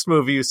then the next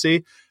movie you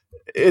see,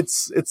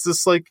 it's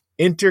this like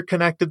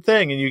interconnected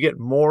thing and you get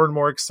more and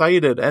more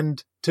excited.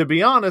 And to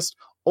be honest,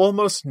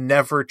 almost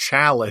never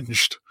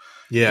challenged.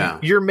 Yeah.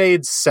 You're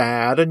made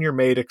sad and you're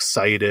made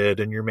excited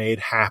and you're made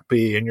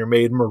happy and you're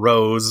made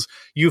morose.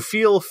 You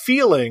feel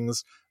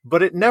feelings,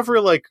 but it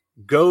never like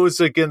goes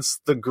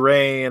against the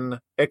grain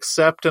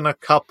except in a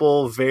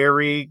couple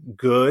very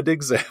good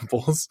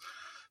examples.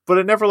 But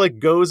it never like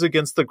goes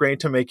against the grain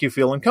to make you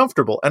feel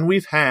uncomfortable. And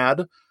we've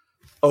had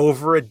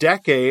over a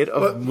decade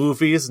of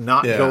movies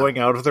not going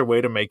out of their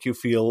way to make you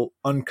feel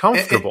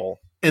uncomfortable.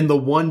 And the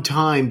one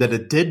time that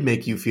it did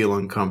make you feel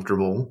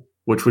uncomfortable,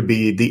 which would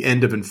be the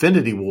end of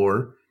Infinity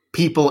War,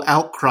 people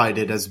outcried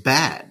it as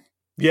bad.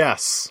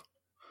 Yes.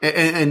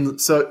 And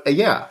so,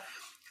 yeah,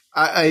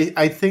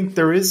 I think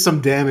there is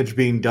some damage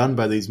being done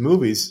by these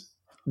movies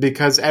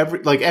because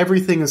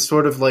everything is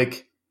sort of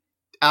like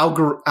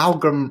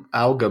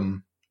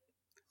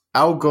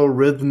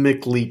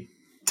algorithmically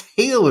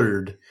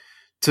tailored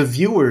to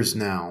viewers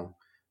now.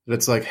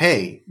 It's like,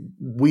 hey,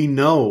 we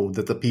know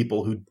that the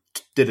people who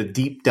did a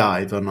deep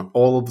dive on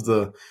all of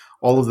the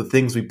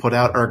things we put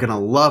out are going to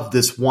love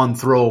this one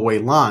throwaway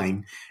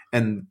line.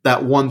 And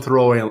that one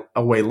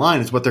throwaway line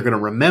is what they're going to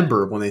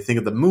remember when they think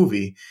of the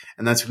movie.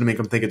 And that's going to make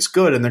them think it's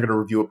good and they're going to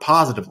review it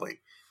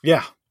positively.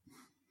 Yeah.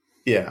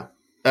 Yeah.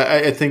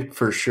 I think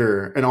for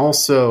sure. And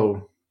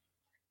also,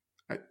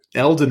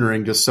 Elden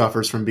Ring just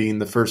suffers from being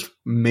the first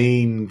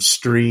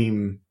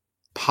mainstream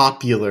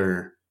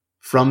popular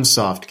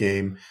FromSoft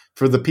game.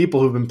 For the people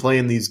who've been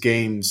playing these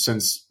games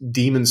since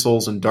Demon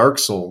Souls and Dark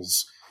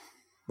Souls,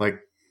 like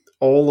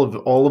all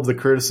of the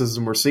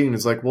criticism we're seeing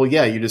is like, well,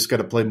 yeah, you just got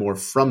to play more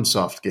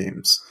FromSoft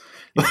games.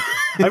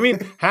 I mean,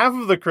 half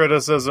of the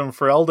criticism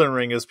for Elden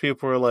Ring is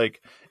people are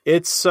like,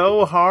 it's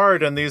so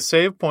hard and these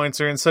save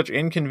points are in such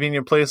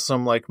inconvenient places.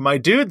 I'm like, my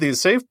dude,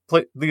 these save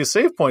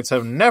points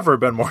have never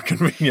been more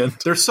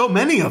convenient. There's so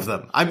many of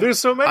them. There's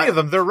so many of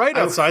them. They're right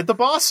outside the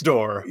boss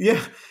door.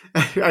 Yeah.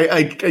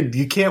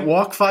 You can't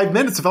walk 5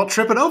 minutes without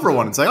tripping over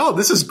one. It's like, oh,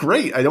 this is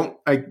great.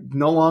 I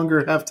no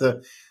longer have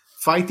to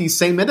fight these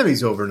same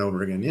enemies over and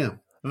over again. Yeah.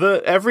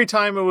 Every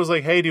time it was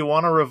like, hey, do you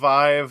want to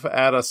revive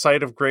at a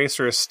Site of Grace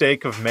or a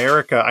Stake of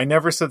Marika? I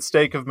never said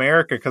Stake of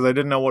Marika because I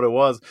didn't know what it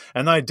was.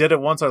 And then I did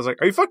it once. I was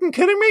like, are you fucking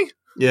kidding me?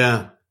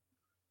 Yeah.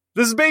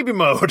 This is baby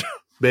mode.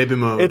 Baby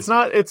mode. It's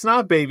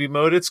not baby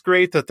mode. It's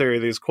great that there are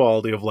these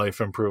quality of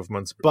life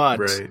improvements, but...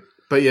 Right.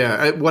 But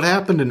yeah, what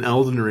happened in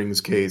Elden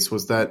Ring's case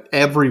was that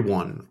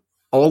everyone,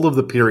 all of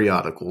the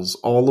periodicals,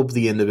 all of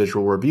the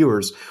individual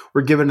reviewers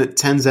were giving it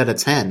 10s out of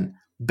 10.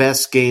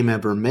 Best game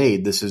ever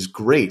made. This is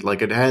great.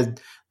 Like, it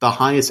had the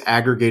highest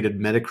aggregated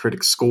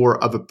Metacritic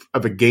score of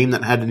a game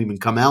that hadn't even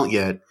come out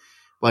yet,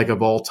 like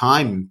of all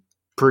time,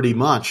 pretty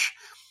much.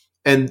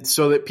 And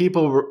so that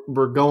people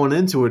were going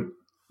into it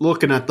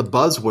looking at the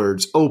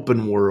buzzwords,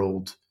 open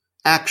world,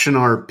 action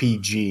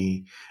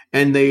RPG,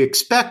 and they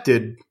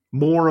expected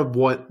more of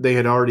what they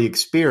had already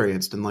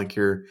experienced in like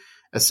your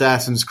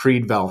Assassin's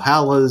Creed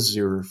Valhallas,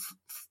 your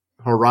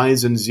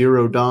Horizon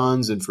Zero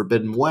Dawns, and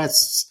Forbidden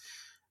Wests.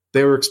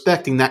 They were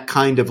expecting that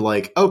kind of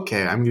like,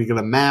 okay, I'm going to get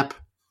a map.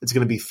 It's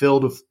going to be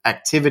filled with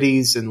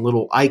activities and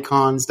little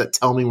icons that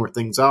tell me where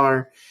things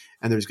are.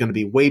 And there's going to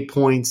be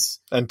waypoints.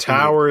 And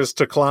towers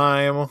to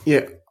climb.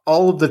 Yeah.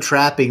 All of the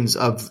trappings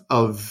of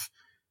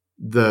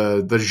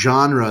the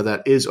genre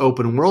that is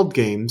open world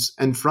games,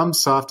 and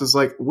FromSoft is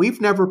like, we've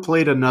never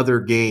played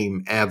another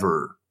game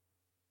ever.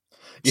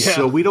 Yeah.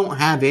 So we don't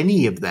have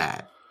any of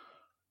that.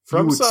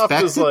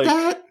 FromSoft is like,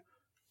 that?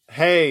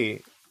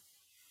 Hey,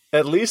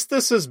 at least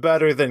this is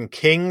better than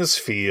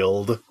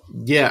Kingsfield.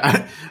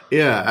 Yeah,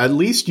 yeah. At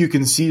least you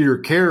can see your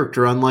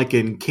character, unlike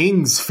in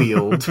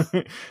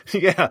Kingsfield.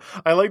 Yeah,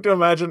 I like to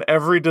imagine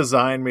every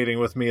design meeting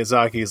with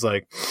Miyazaki's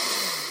like,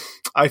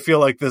 I feel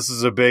like this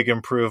is a big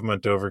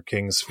improvement over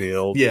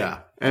Kingsfield.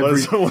 Yeah.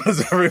 What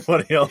does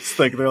everybody else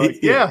think? They're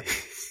like, yeah.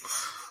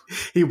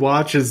 He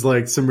watches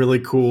like some really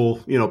cool,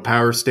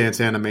 power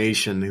stance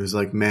animation. He was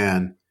like,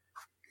 man,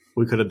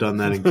 we could have done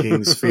that in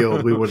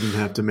Kingsfield. We wouldn't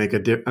have to make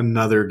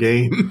another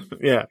game.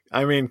 Yeah.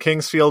 I mean,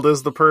 Kingsfield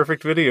is the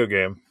perfect video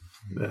game.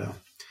 Yeah.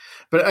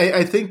 But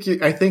I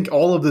think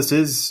all of this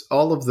is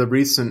all of the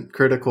recent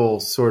critical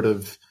sort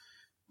of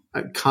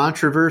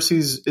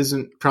controversies is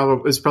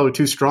probably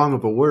too strong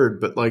of a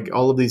word, but like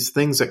all of these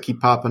things that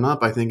keep popping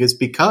up, I think is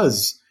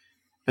because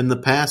in the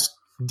past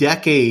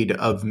decade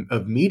of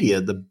media,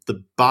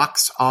 the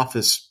box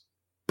office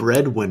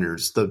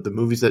breadwinners, the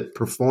movies that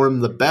perform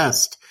the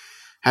best,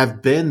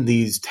 have been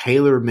these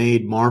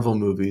tailor-made Marvel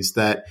movies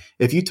that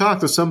if you talk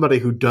to somebody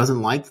who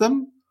doesn't like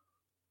them,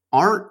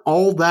 aren't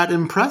all that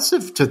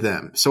impressive to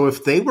them. So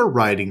if they were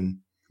writing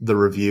the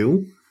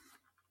review,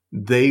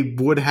 they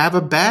would have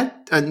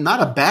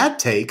not a bad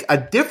take, a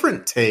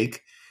different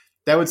take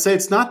that would say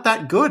it's not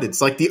that good. It's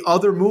like the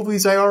other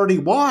movies I already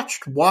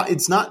watched.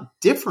 It's not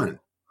different.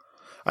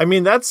 I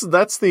mean, that's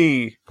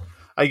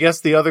I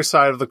guess the other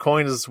side of the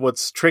coin is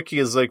what's tricky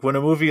is like when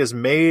a movie is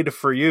made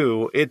for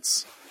you,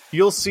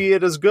 you'll see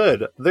it as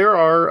good. There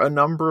are a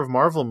number of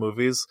Marvel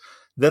movies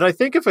that I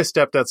think if I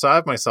stepped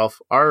outside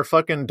myself are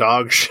fucking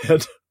dog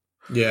shit.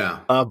 Yeah.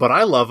 But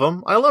I love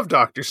them. I love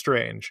Doctor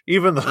Strange,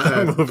 even though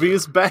the movie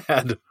is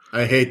bad.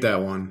 I hate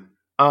that one.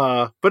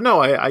 But no,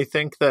 I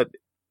think that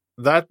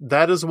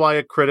is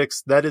why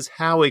that is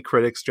how a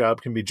critic's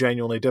job can be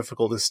genuinely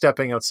difficult, is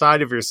stepping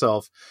outside of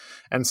yourself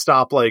and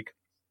stop like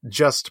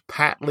just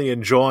patly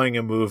enjoying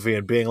a movie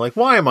and being like,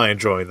 why am I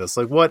enjoying this?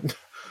 Like what,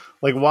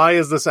 like why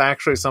is this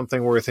actually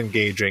something worth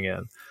engaging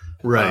in?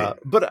 Right.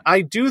 But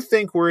I do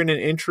think we're in an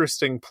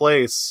interesting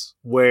place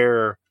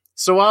where,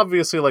 so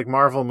obviously like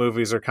Marvel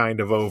movies are kind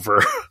of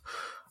over.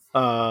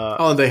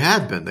 They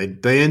have been.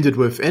 They ended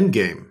with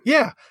Endgame.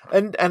 Yeah.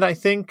 And I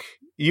think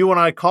you and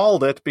I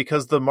called it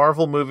because the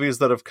Marvel movies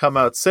that have come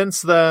out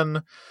since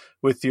then,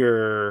 with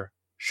your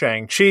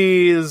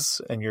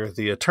Shang-Chi's and your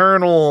The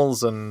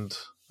Eternals, and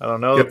I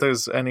don't know if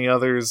there's any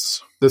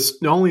others.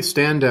 The only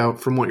standout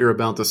from what you're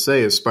about to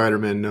say is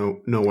Spider-Man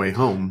No Way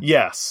Home.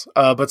 Yes,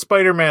 but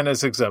Spider-Man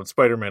is exempt.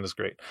 Spider-Man is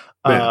great.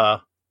 Yeah.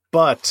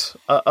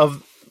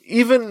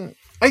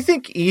 I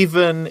think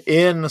even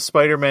in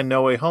Spider-Man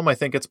No Way Home, I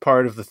think it's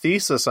part of the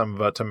thesis I'm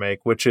about to make,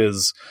 which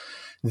is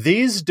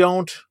these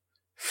don't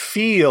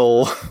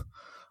feel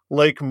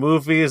like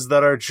movies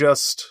that are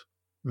just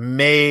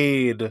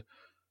made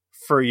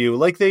for you.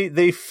 Like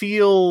they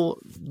feel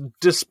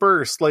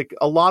dispersed. Like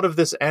a lot of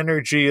this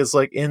energy is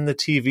like in the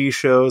TV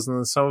shows and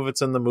then some of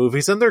it's in the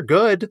movies, and they're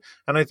good.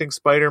 And I think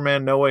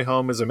Spider-Man No Way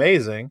Home is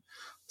amazing.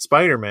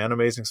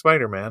 Amazing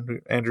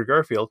Spider-Man, Andrew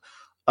Garfield.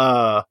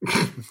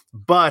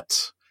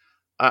 But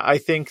I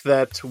think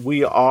that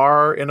we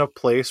are in a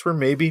place where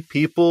maybe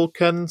people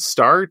can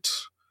start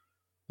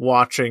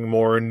watching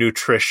more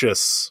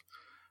nutritious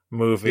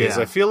movies.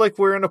 Yeah. I feel like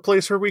we're in a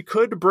place where we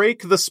could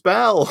break the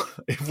spell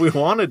if we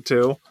wanted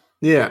to.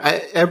 Yeah,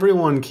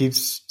 everyone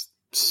keeps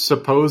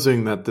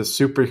supposing that the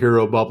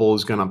superhero bubble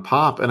is going to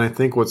pop, and I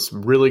think what's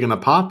really going to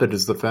pop it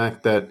is the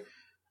fact that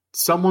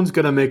someone's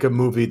going to make a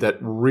movie that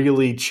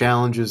really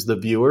challenges the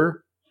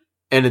viewer,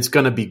 and it's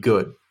going to be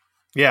good.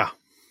 Yeah.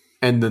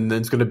 And then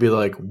it's going to be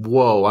like,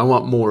 whoa, I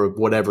want more of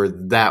whatever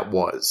that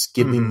was.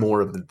 Give me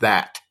more of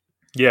that.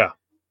 Yeah.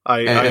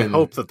 I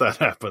hope that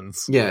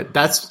happens. Yeah,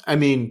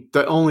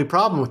 the only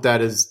problem with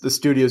that is the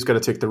studio's got to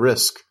take the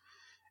risk.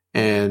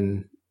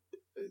 And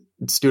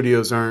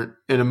studios aren't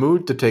in a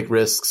mood to take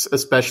risks,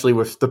 especially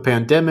with the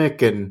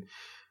pandemic and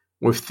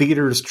with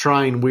theaters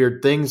trying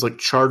weird things like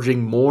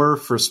charging more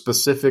for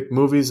specific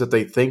movies that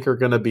they think are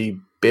going to be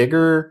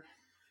bigger.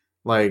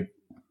 Like,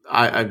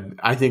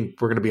 I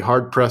think we're going to be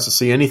hard pressed to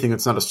see anything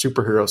that's not a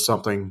superhero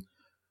something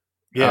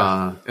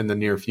in the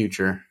near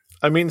future.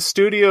 I mean,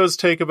 studios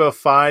take about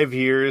 5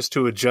 years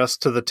to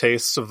adjust to the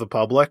tastes of the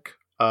public.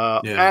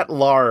 At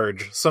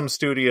large, some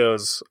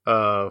studios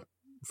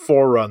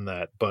forerun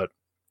that, but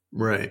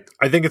right.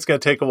 I think it's going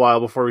to take a while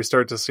before we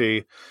start to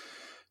see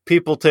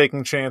people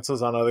taking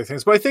chances on other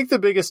things. But I think the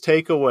biggest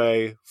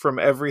takeaway from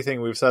everything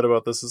we've said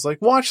about this is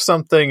like, watch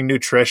something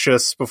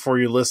nutritious before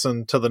you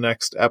listen to the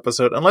next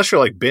episode. Unless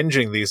you're like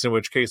binging these, in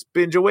which case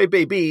binge away,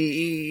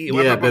 baby.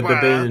 Yeah,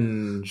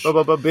 binge.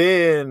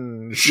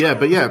 Binge. Yeah,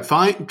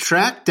 but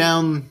track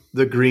down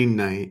The Green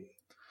Knight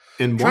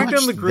and track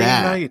down The Green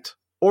Knight.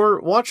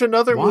 Or watch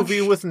another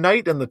movie with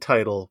Knight in the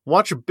title.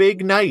 Watch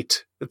Big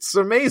Night. It's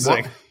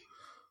amazing.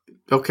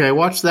 Okay,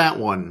 watch that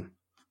one.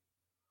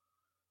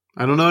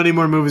 I don't know any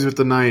more movies with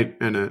the night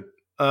in it.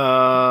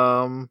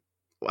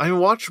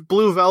 Watch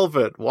Blue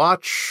Velvet.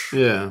 Watch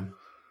an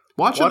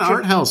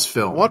art house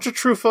film. Watch a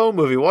Truffaut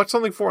movie. Watch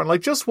something foreign.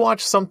 Like, just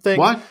watch something.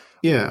 What?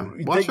 Yeah.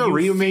 Watch a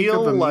remake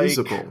of a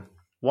musical.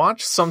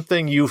 Watch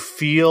something you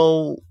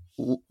feel.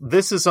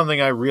 This is something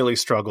I really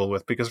struggle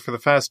with, because for the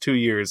past 2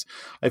 years,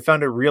 I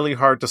found it really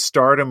hard to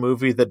start a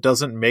movie that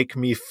doesn't make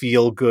me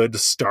feel good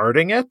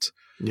starting it.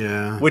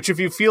 Yeah. Which, if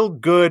you feel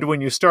good when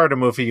you start a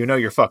movie, you know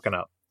you're fucking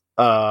up.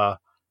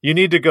 You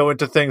need to go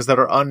into things that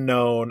are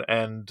unknown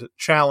and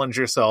challenge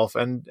yourself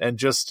and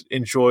just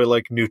enjoy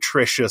like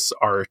nutritious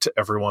art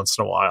every once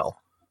in a while.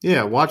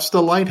 Yeah, watch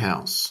The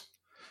Lighthouse.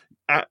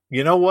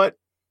 You know what?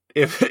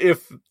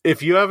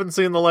 If you haven't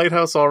seen The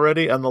Lighthouse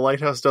already and The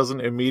Lighthouse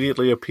doesn't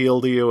immediately appeal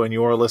to you and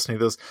you are listening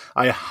to this,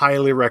 I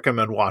highly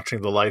recommend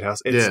watching The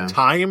Lighthouse. It's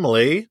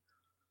timely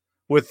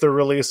with the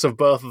release of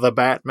both the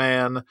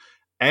Batman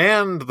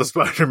and the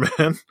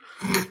Spider-Man.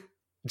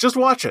 Just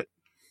watch it.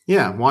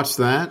 Yeah, watch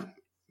that.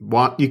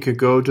 You could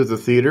go to the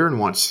theater and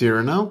watch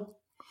Cyrano.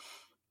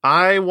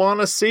 I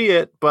want to see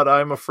it, but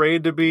I'm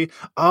afraid to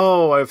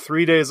I have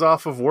 3 days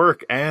off of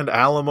work and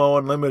Alamo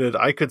Unlimited.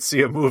 I could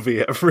see a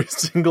movie every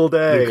single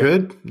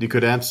day. You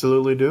could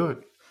absolutely do it.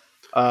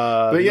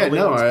 But yeah,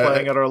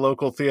 playing at our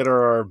local theater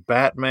are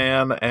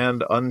Batman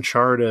and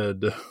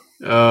Uncharted.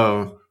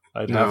 Oh,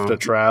 I'd have to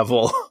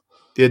travel.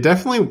 Yeah,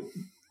 definitely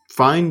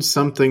find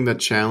something that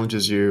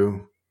challenges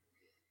you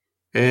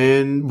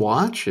and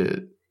watch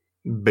it,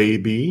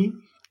 baby.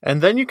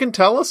 And then you can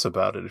tell us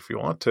about it if you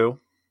want to.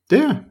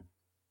 Yeah.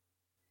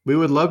 We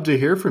would love to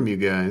hear from you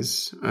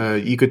guys.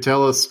 You could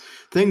tell us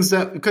things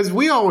because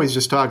we always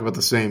just talk about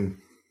the same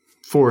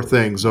 4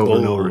 things over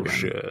and over again.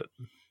 Bullshit.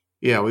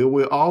 Yeah,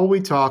 we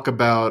talk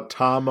about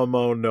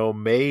Tamamo no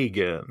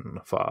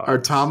Megan Fox. Our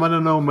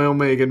Tamamo no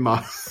Megan.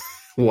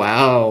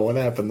 Wow, what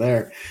happened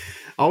there?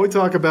 All we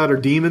talk about are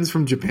demons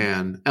from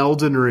Japan,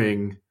 Elden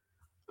Ring,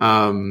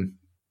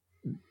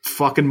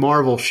 fucking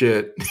Marvel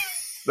shit.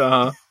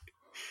 Uh-huh.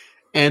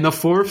 And a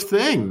 4th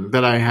thing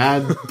that I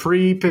had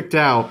pre-picked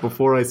out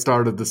before I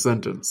started the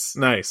sentence.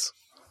 Nice.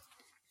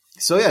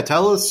 So yeah,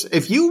 tell us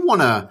if you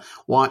want to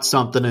watch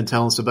something and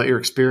tell us about your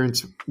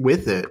experience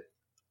with it.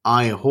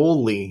 I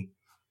wholly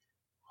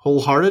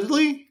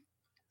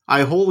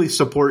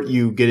support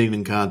you getting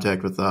in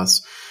contact with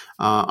us.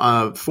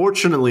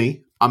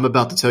 Fortunately, I'm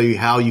about to tell you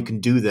how you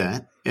can do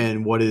that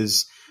and what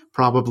is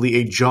probably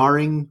a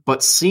jarring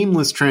but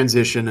seamless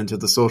transition into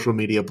the social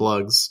media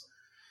plugs.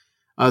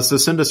 So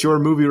send us your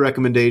movie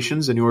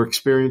recommendations and your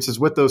experiences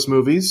with those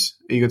movies.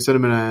 You can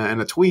send them in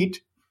a tweet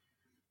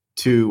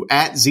to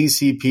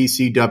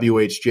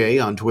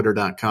 @ZCPCWHJ on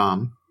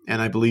Twitter.com.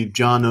 And I believe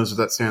John knows what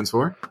that stands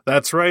for.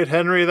 That's right,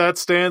 Henry. That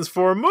stands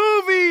for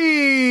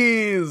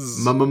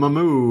movies.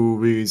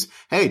 Movies.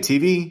 Hey,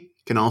 TV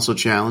can also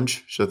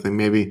challenge. So I think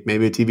maybe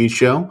a TV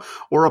show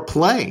or a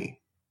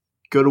play.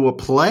 Go to a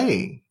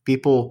play.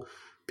 People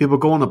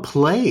go on to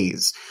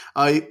plays.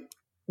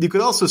 You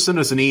could also send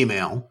us an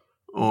email.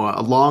 Or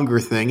a longer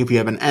thing. If you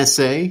have an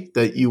essay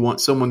that you want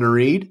someone to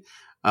read,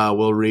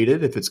 we'll read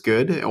it if it's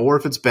good or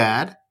if it's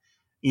bad.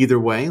 Either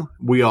way,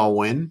 we all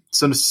win.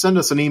 So send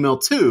us an email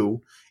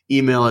to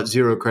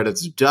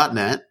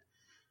email@zerocredits.net.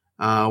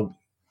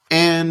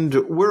 And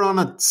we're on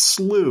a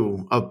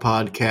slew of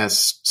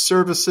podcast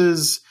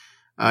services.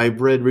 I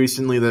read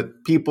recently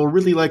that people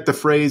really like the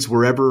phrase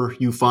wherever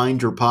you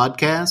find your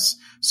podcasts.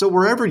 So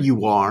wherever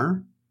you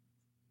are,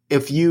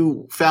 if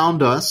you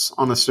found us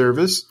on a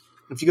service,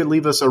 if you could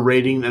leave us a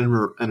rating and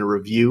a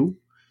review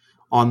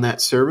on that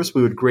service,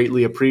 we would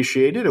greatly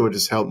appreciate it. It would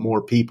just help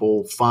more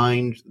people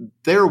find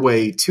their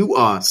way to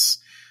us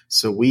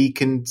so we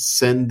can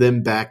send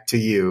them back to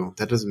you.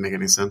 That doesn't make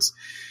any sense.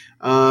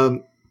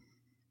 I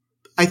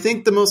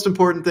think the most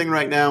important thing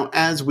right now,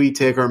 as we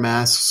take our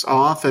masks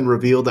off and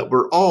reveal that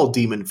we're all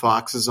demon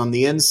foxes on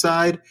the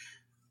inside,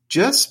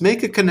 just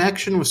make a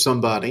connection with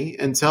somebody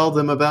and tell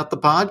them about the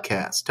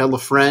podcast. Tell a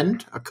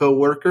friend, a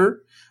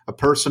coworker, a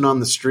person on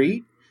the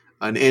street,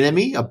 an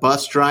enemy, a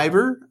bus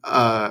driver,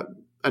 a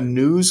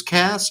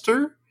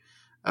newscaster,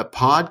 a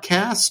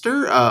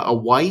podcaster, a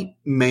white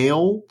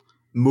male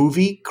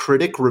movie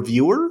critic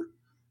reviewer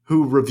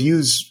who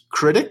reviews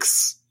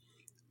critics,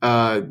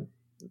 a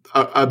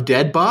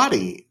dead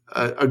body,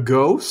 a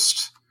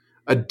ghost,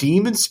 a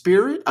demon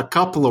spirit, a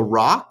couple of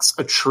rocks,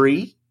 a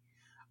tree,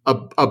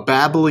 a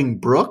babbling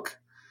brook.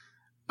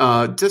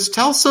 Just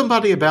tell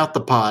somebody about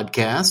the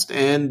podcast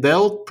and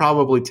they'll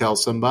probably tell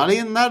somebody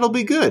and that'll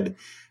be good.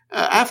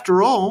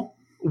 After all,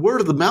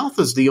 word of the mouth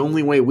is the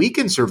only way we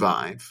can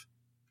survive.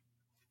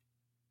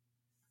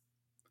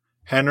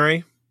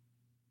 Henry?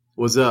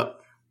 What's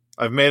up?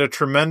 I've made a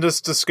tremendous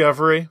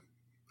discovery.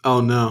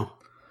 Oh, no.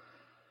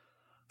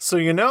 So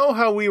you know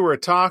how we were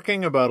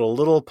talking about a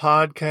little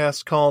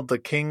podcast called The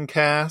King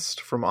Cast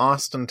from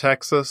Austin,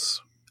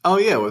 Texas? Oh,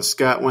 yeah, with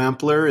Scott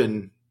Wampler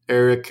and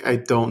Eric. I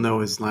don't know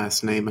his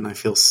last name, and I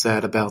feel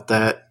sad about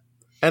that.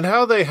 And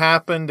how they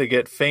happen to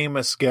get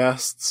famous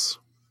guests.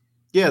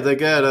 Yeah, they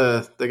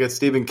got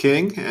Stephen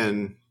King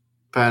and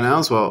Patton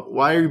Oswalt.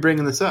 Why are you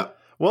bringing this up?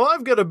 Well,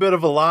 I've got a bit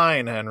of a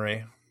line,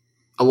 Henry.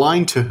 A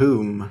line to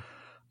whom?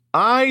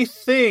 I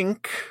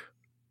think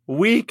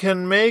we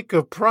can make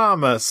a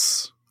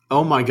promise.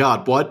 Oh my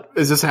God, what?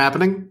 Is this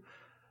happening?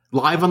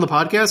 Live on the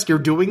podcast? You're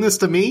doing this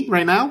to me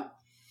right now?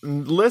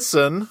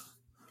 Listen,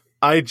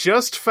 I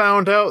just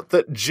found out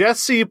that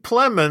Jesse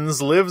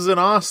Plemons lives in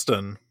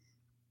Austin.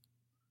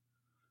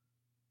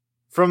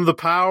 From The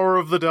Power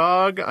of the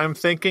Dog, I'm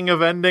thinking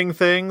of ending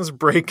things.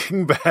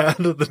 Breaking Bad,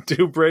 the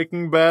 2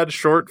 Breaking Bad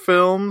short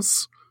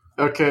films.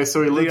 Okay,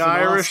 so he lives The in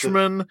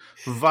Irishman,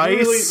 Austin.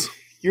 Vice.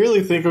 You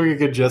really think we could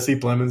get Jesse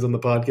Plemons on the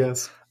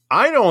podcast?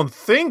 I don't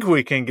think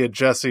we can get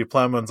Jesse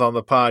Plemons on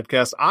the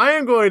podcast. I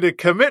am going to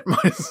commit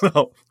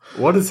myself.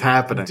 What is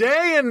happening?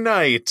 Day and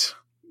night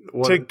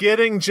to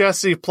getting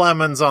Jesse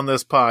Plemons on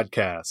this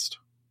podcast.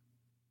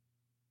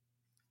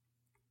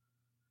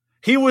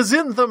 He was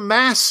in The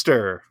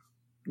Master.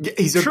 Yeah,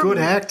 he's a good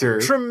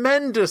actor.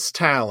 Tremendous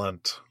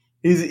talent.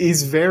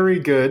 He's very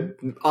good.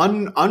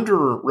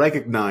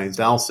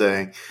 Under-recognized, I'll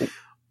say.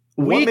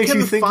 We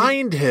can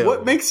find him.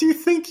 What makes you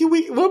think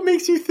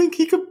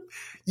he could...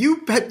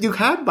 You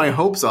had my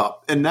hopes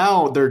up, and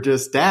now they're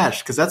just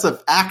dashed, because that's an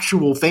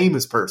actual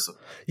famous person.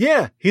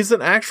 Yeah, he's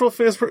an actual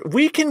famous person.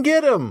 We can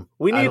get him.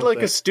 We need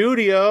a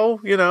studio,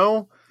 you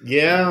know?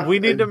 Yeah. We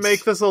need to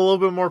make this a little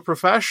bit more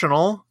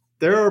professional.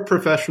 There are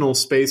professional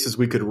spaces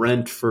we could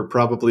rent for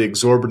probably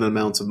exorbitant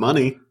amounts of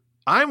money.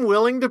 I'm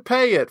willing to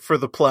pay it for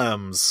the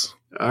Plems.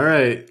 All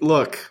right,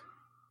 look.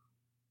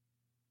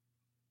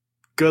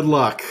 Good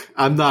luck.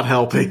 I'm not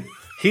helping.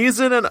 He's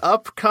in an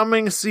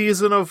upcoming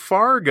season of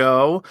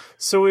Fargo,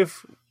 so They're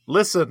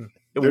still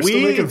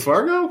making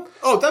Fargo?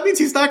 Oh, that means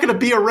he's not going to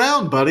be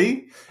around,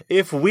 buddy.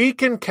 If we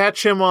can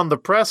catch him on the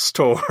press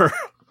tour...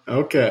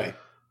 Okay.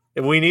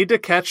 If we need to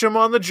catch him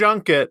on the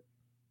junket,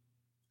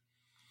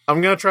 I'm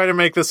going to try to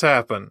make this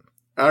happen.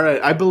 All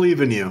right, I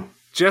believe in you.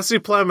 Jesse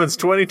Plemons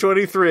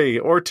 2023,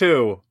 or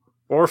 2,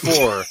 or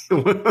 4.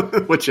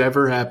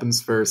 Whichever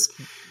happens first.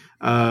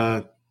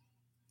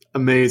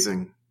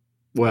 Amazing.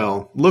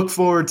 Well, look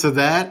forward to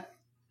that.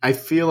 I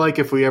feel like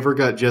if we ever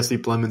got Jesse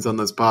Plemons on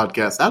this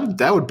podcast,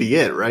 that would be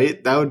it, right?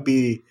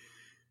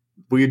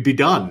 We'd be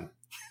done.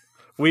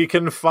 We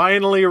can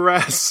finally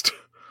rest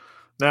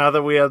now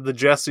that we have the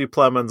Jesse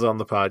Plemons on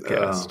the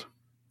podcast.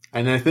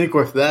 And I think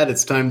with that,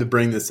 it's time to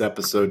bring this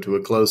episode to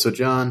a close. So,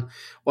 John,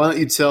 why don't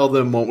you tell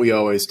them what we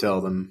always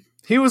tell them?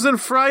 He was in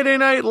Friday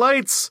Night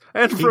Lights,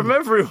 and from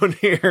everyone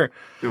here.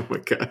 Oh, my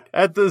God.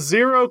 At the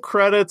 0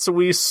 credits,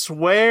 we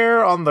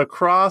swear on the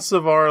cross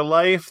of our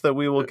life that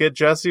we will get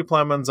Jesse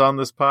Plemons on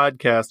this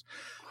podcast.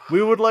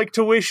 We would like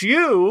to wish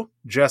you,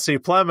 Jesse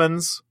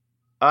Plemons,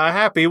 a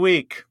happy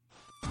week.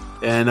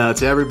 And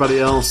to everybody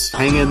else,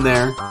 hang in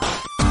there.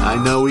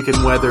 I know we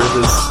can weather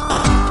this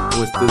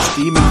with this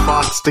demon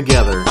fox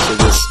together. So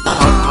just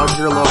hug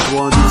your loved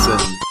ones and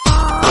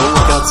don't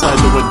look outside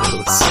the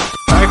windows.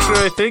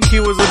 Actually, I think he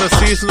was in a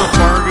season of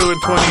Fargo in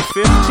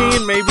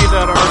 2015. Maybe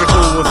that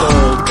article was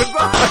old.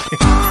 Goodbye.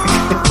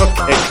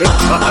 Okay,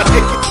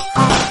 goodbye.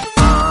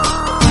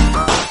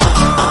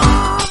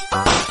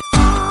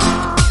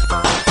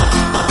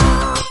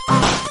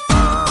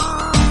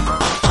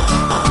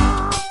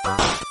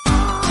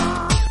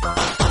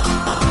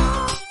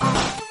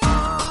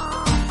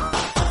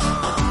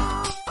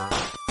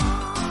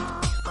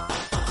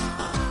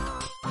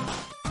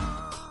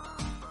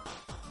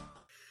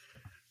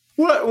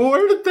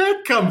 Where did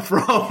that come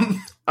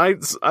from?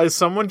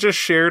 Someone just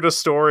shared a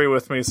story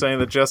with me saying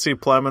that Jesse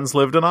Plemons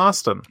lived in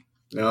Austin.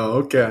 Oh,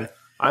 okay.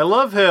 I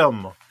love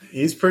him.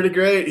 He's pretty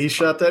great. He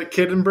shot that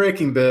kid in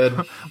Breaking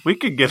Bad. We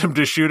could get him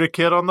to shoot a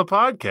kid on the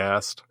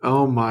podcast.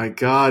 Oh my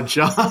God,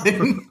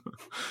 John.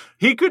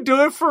 He could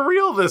do it for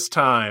real this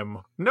time.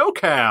 No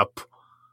cap.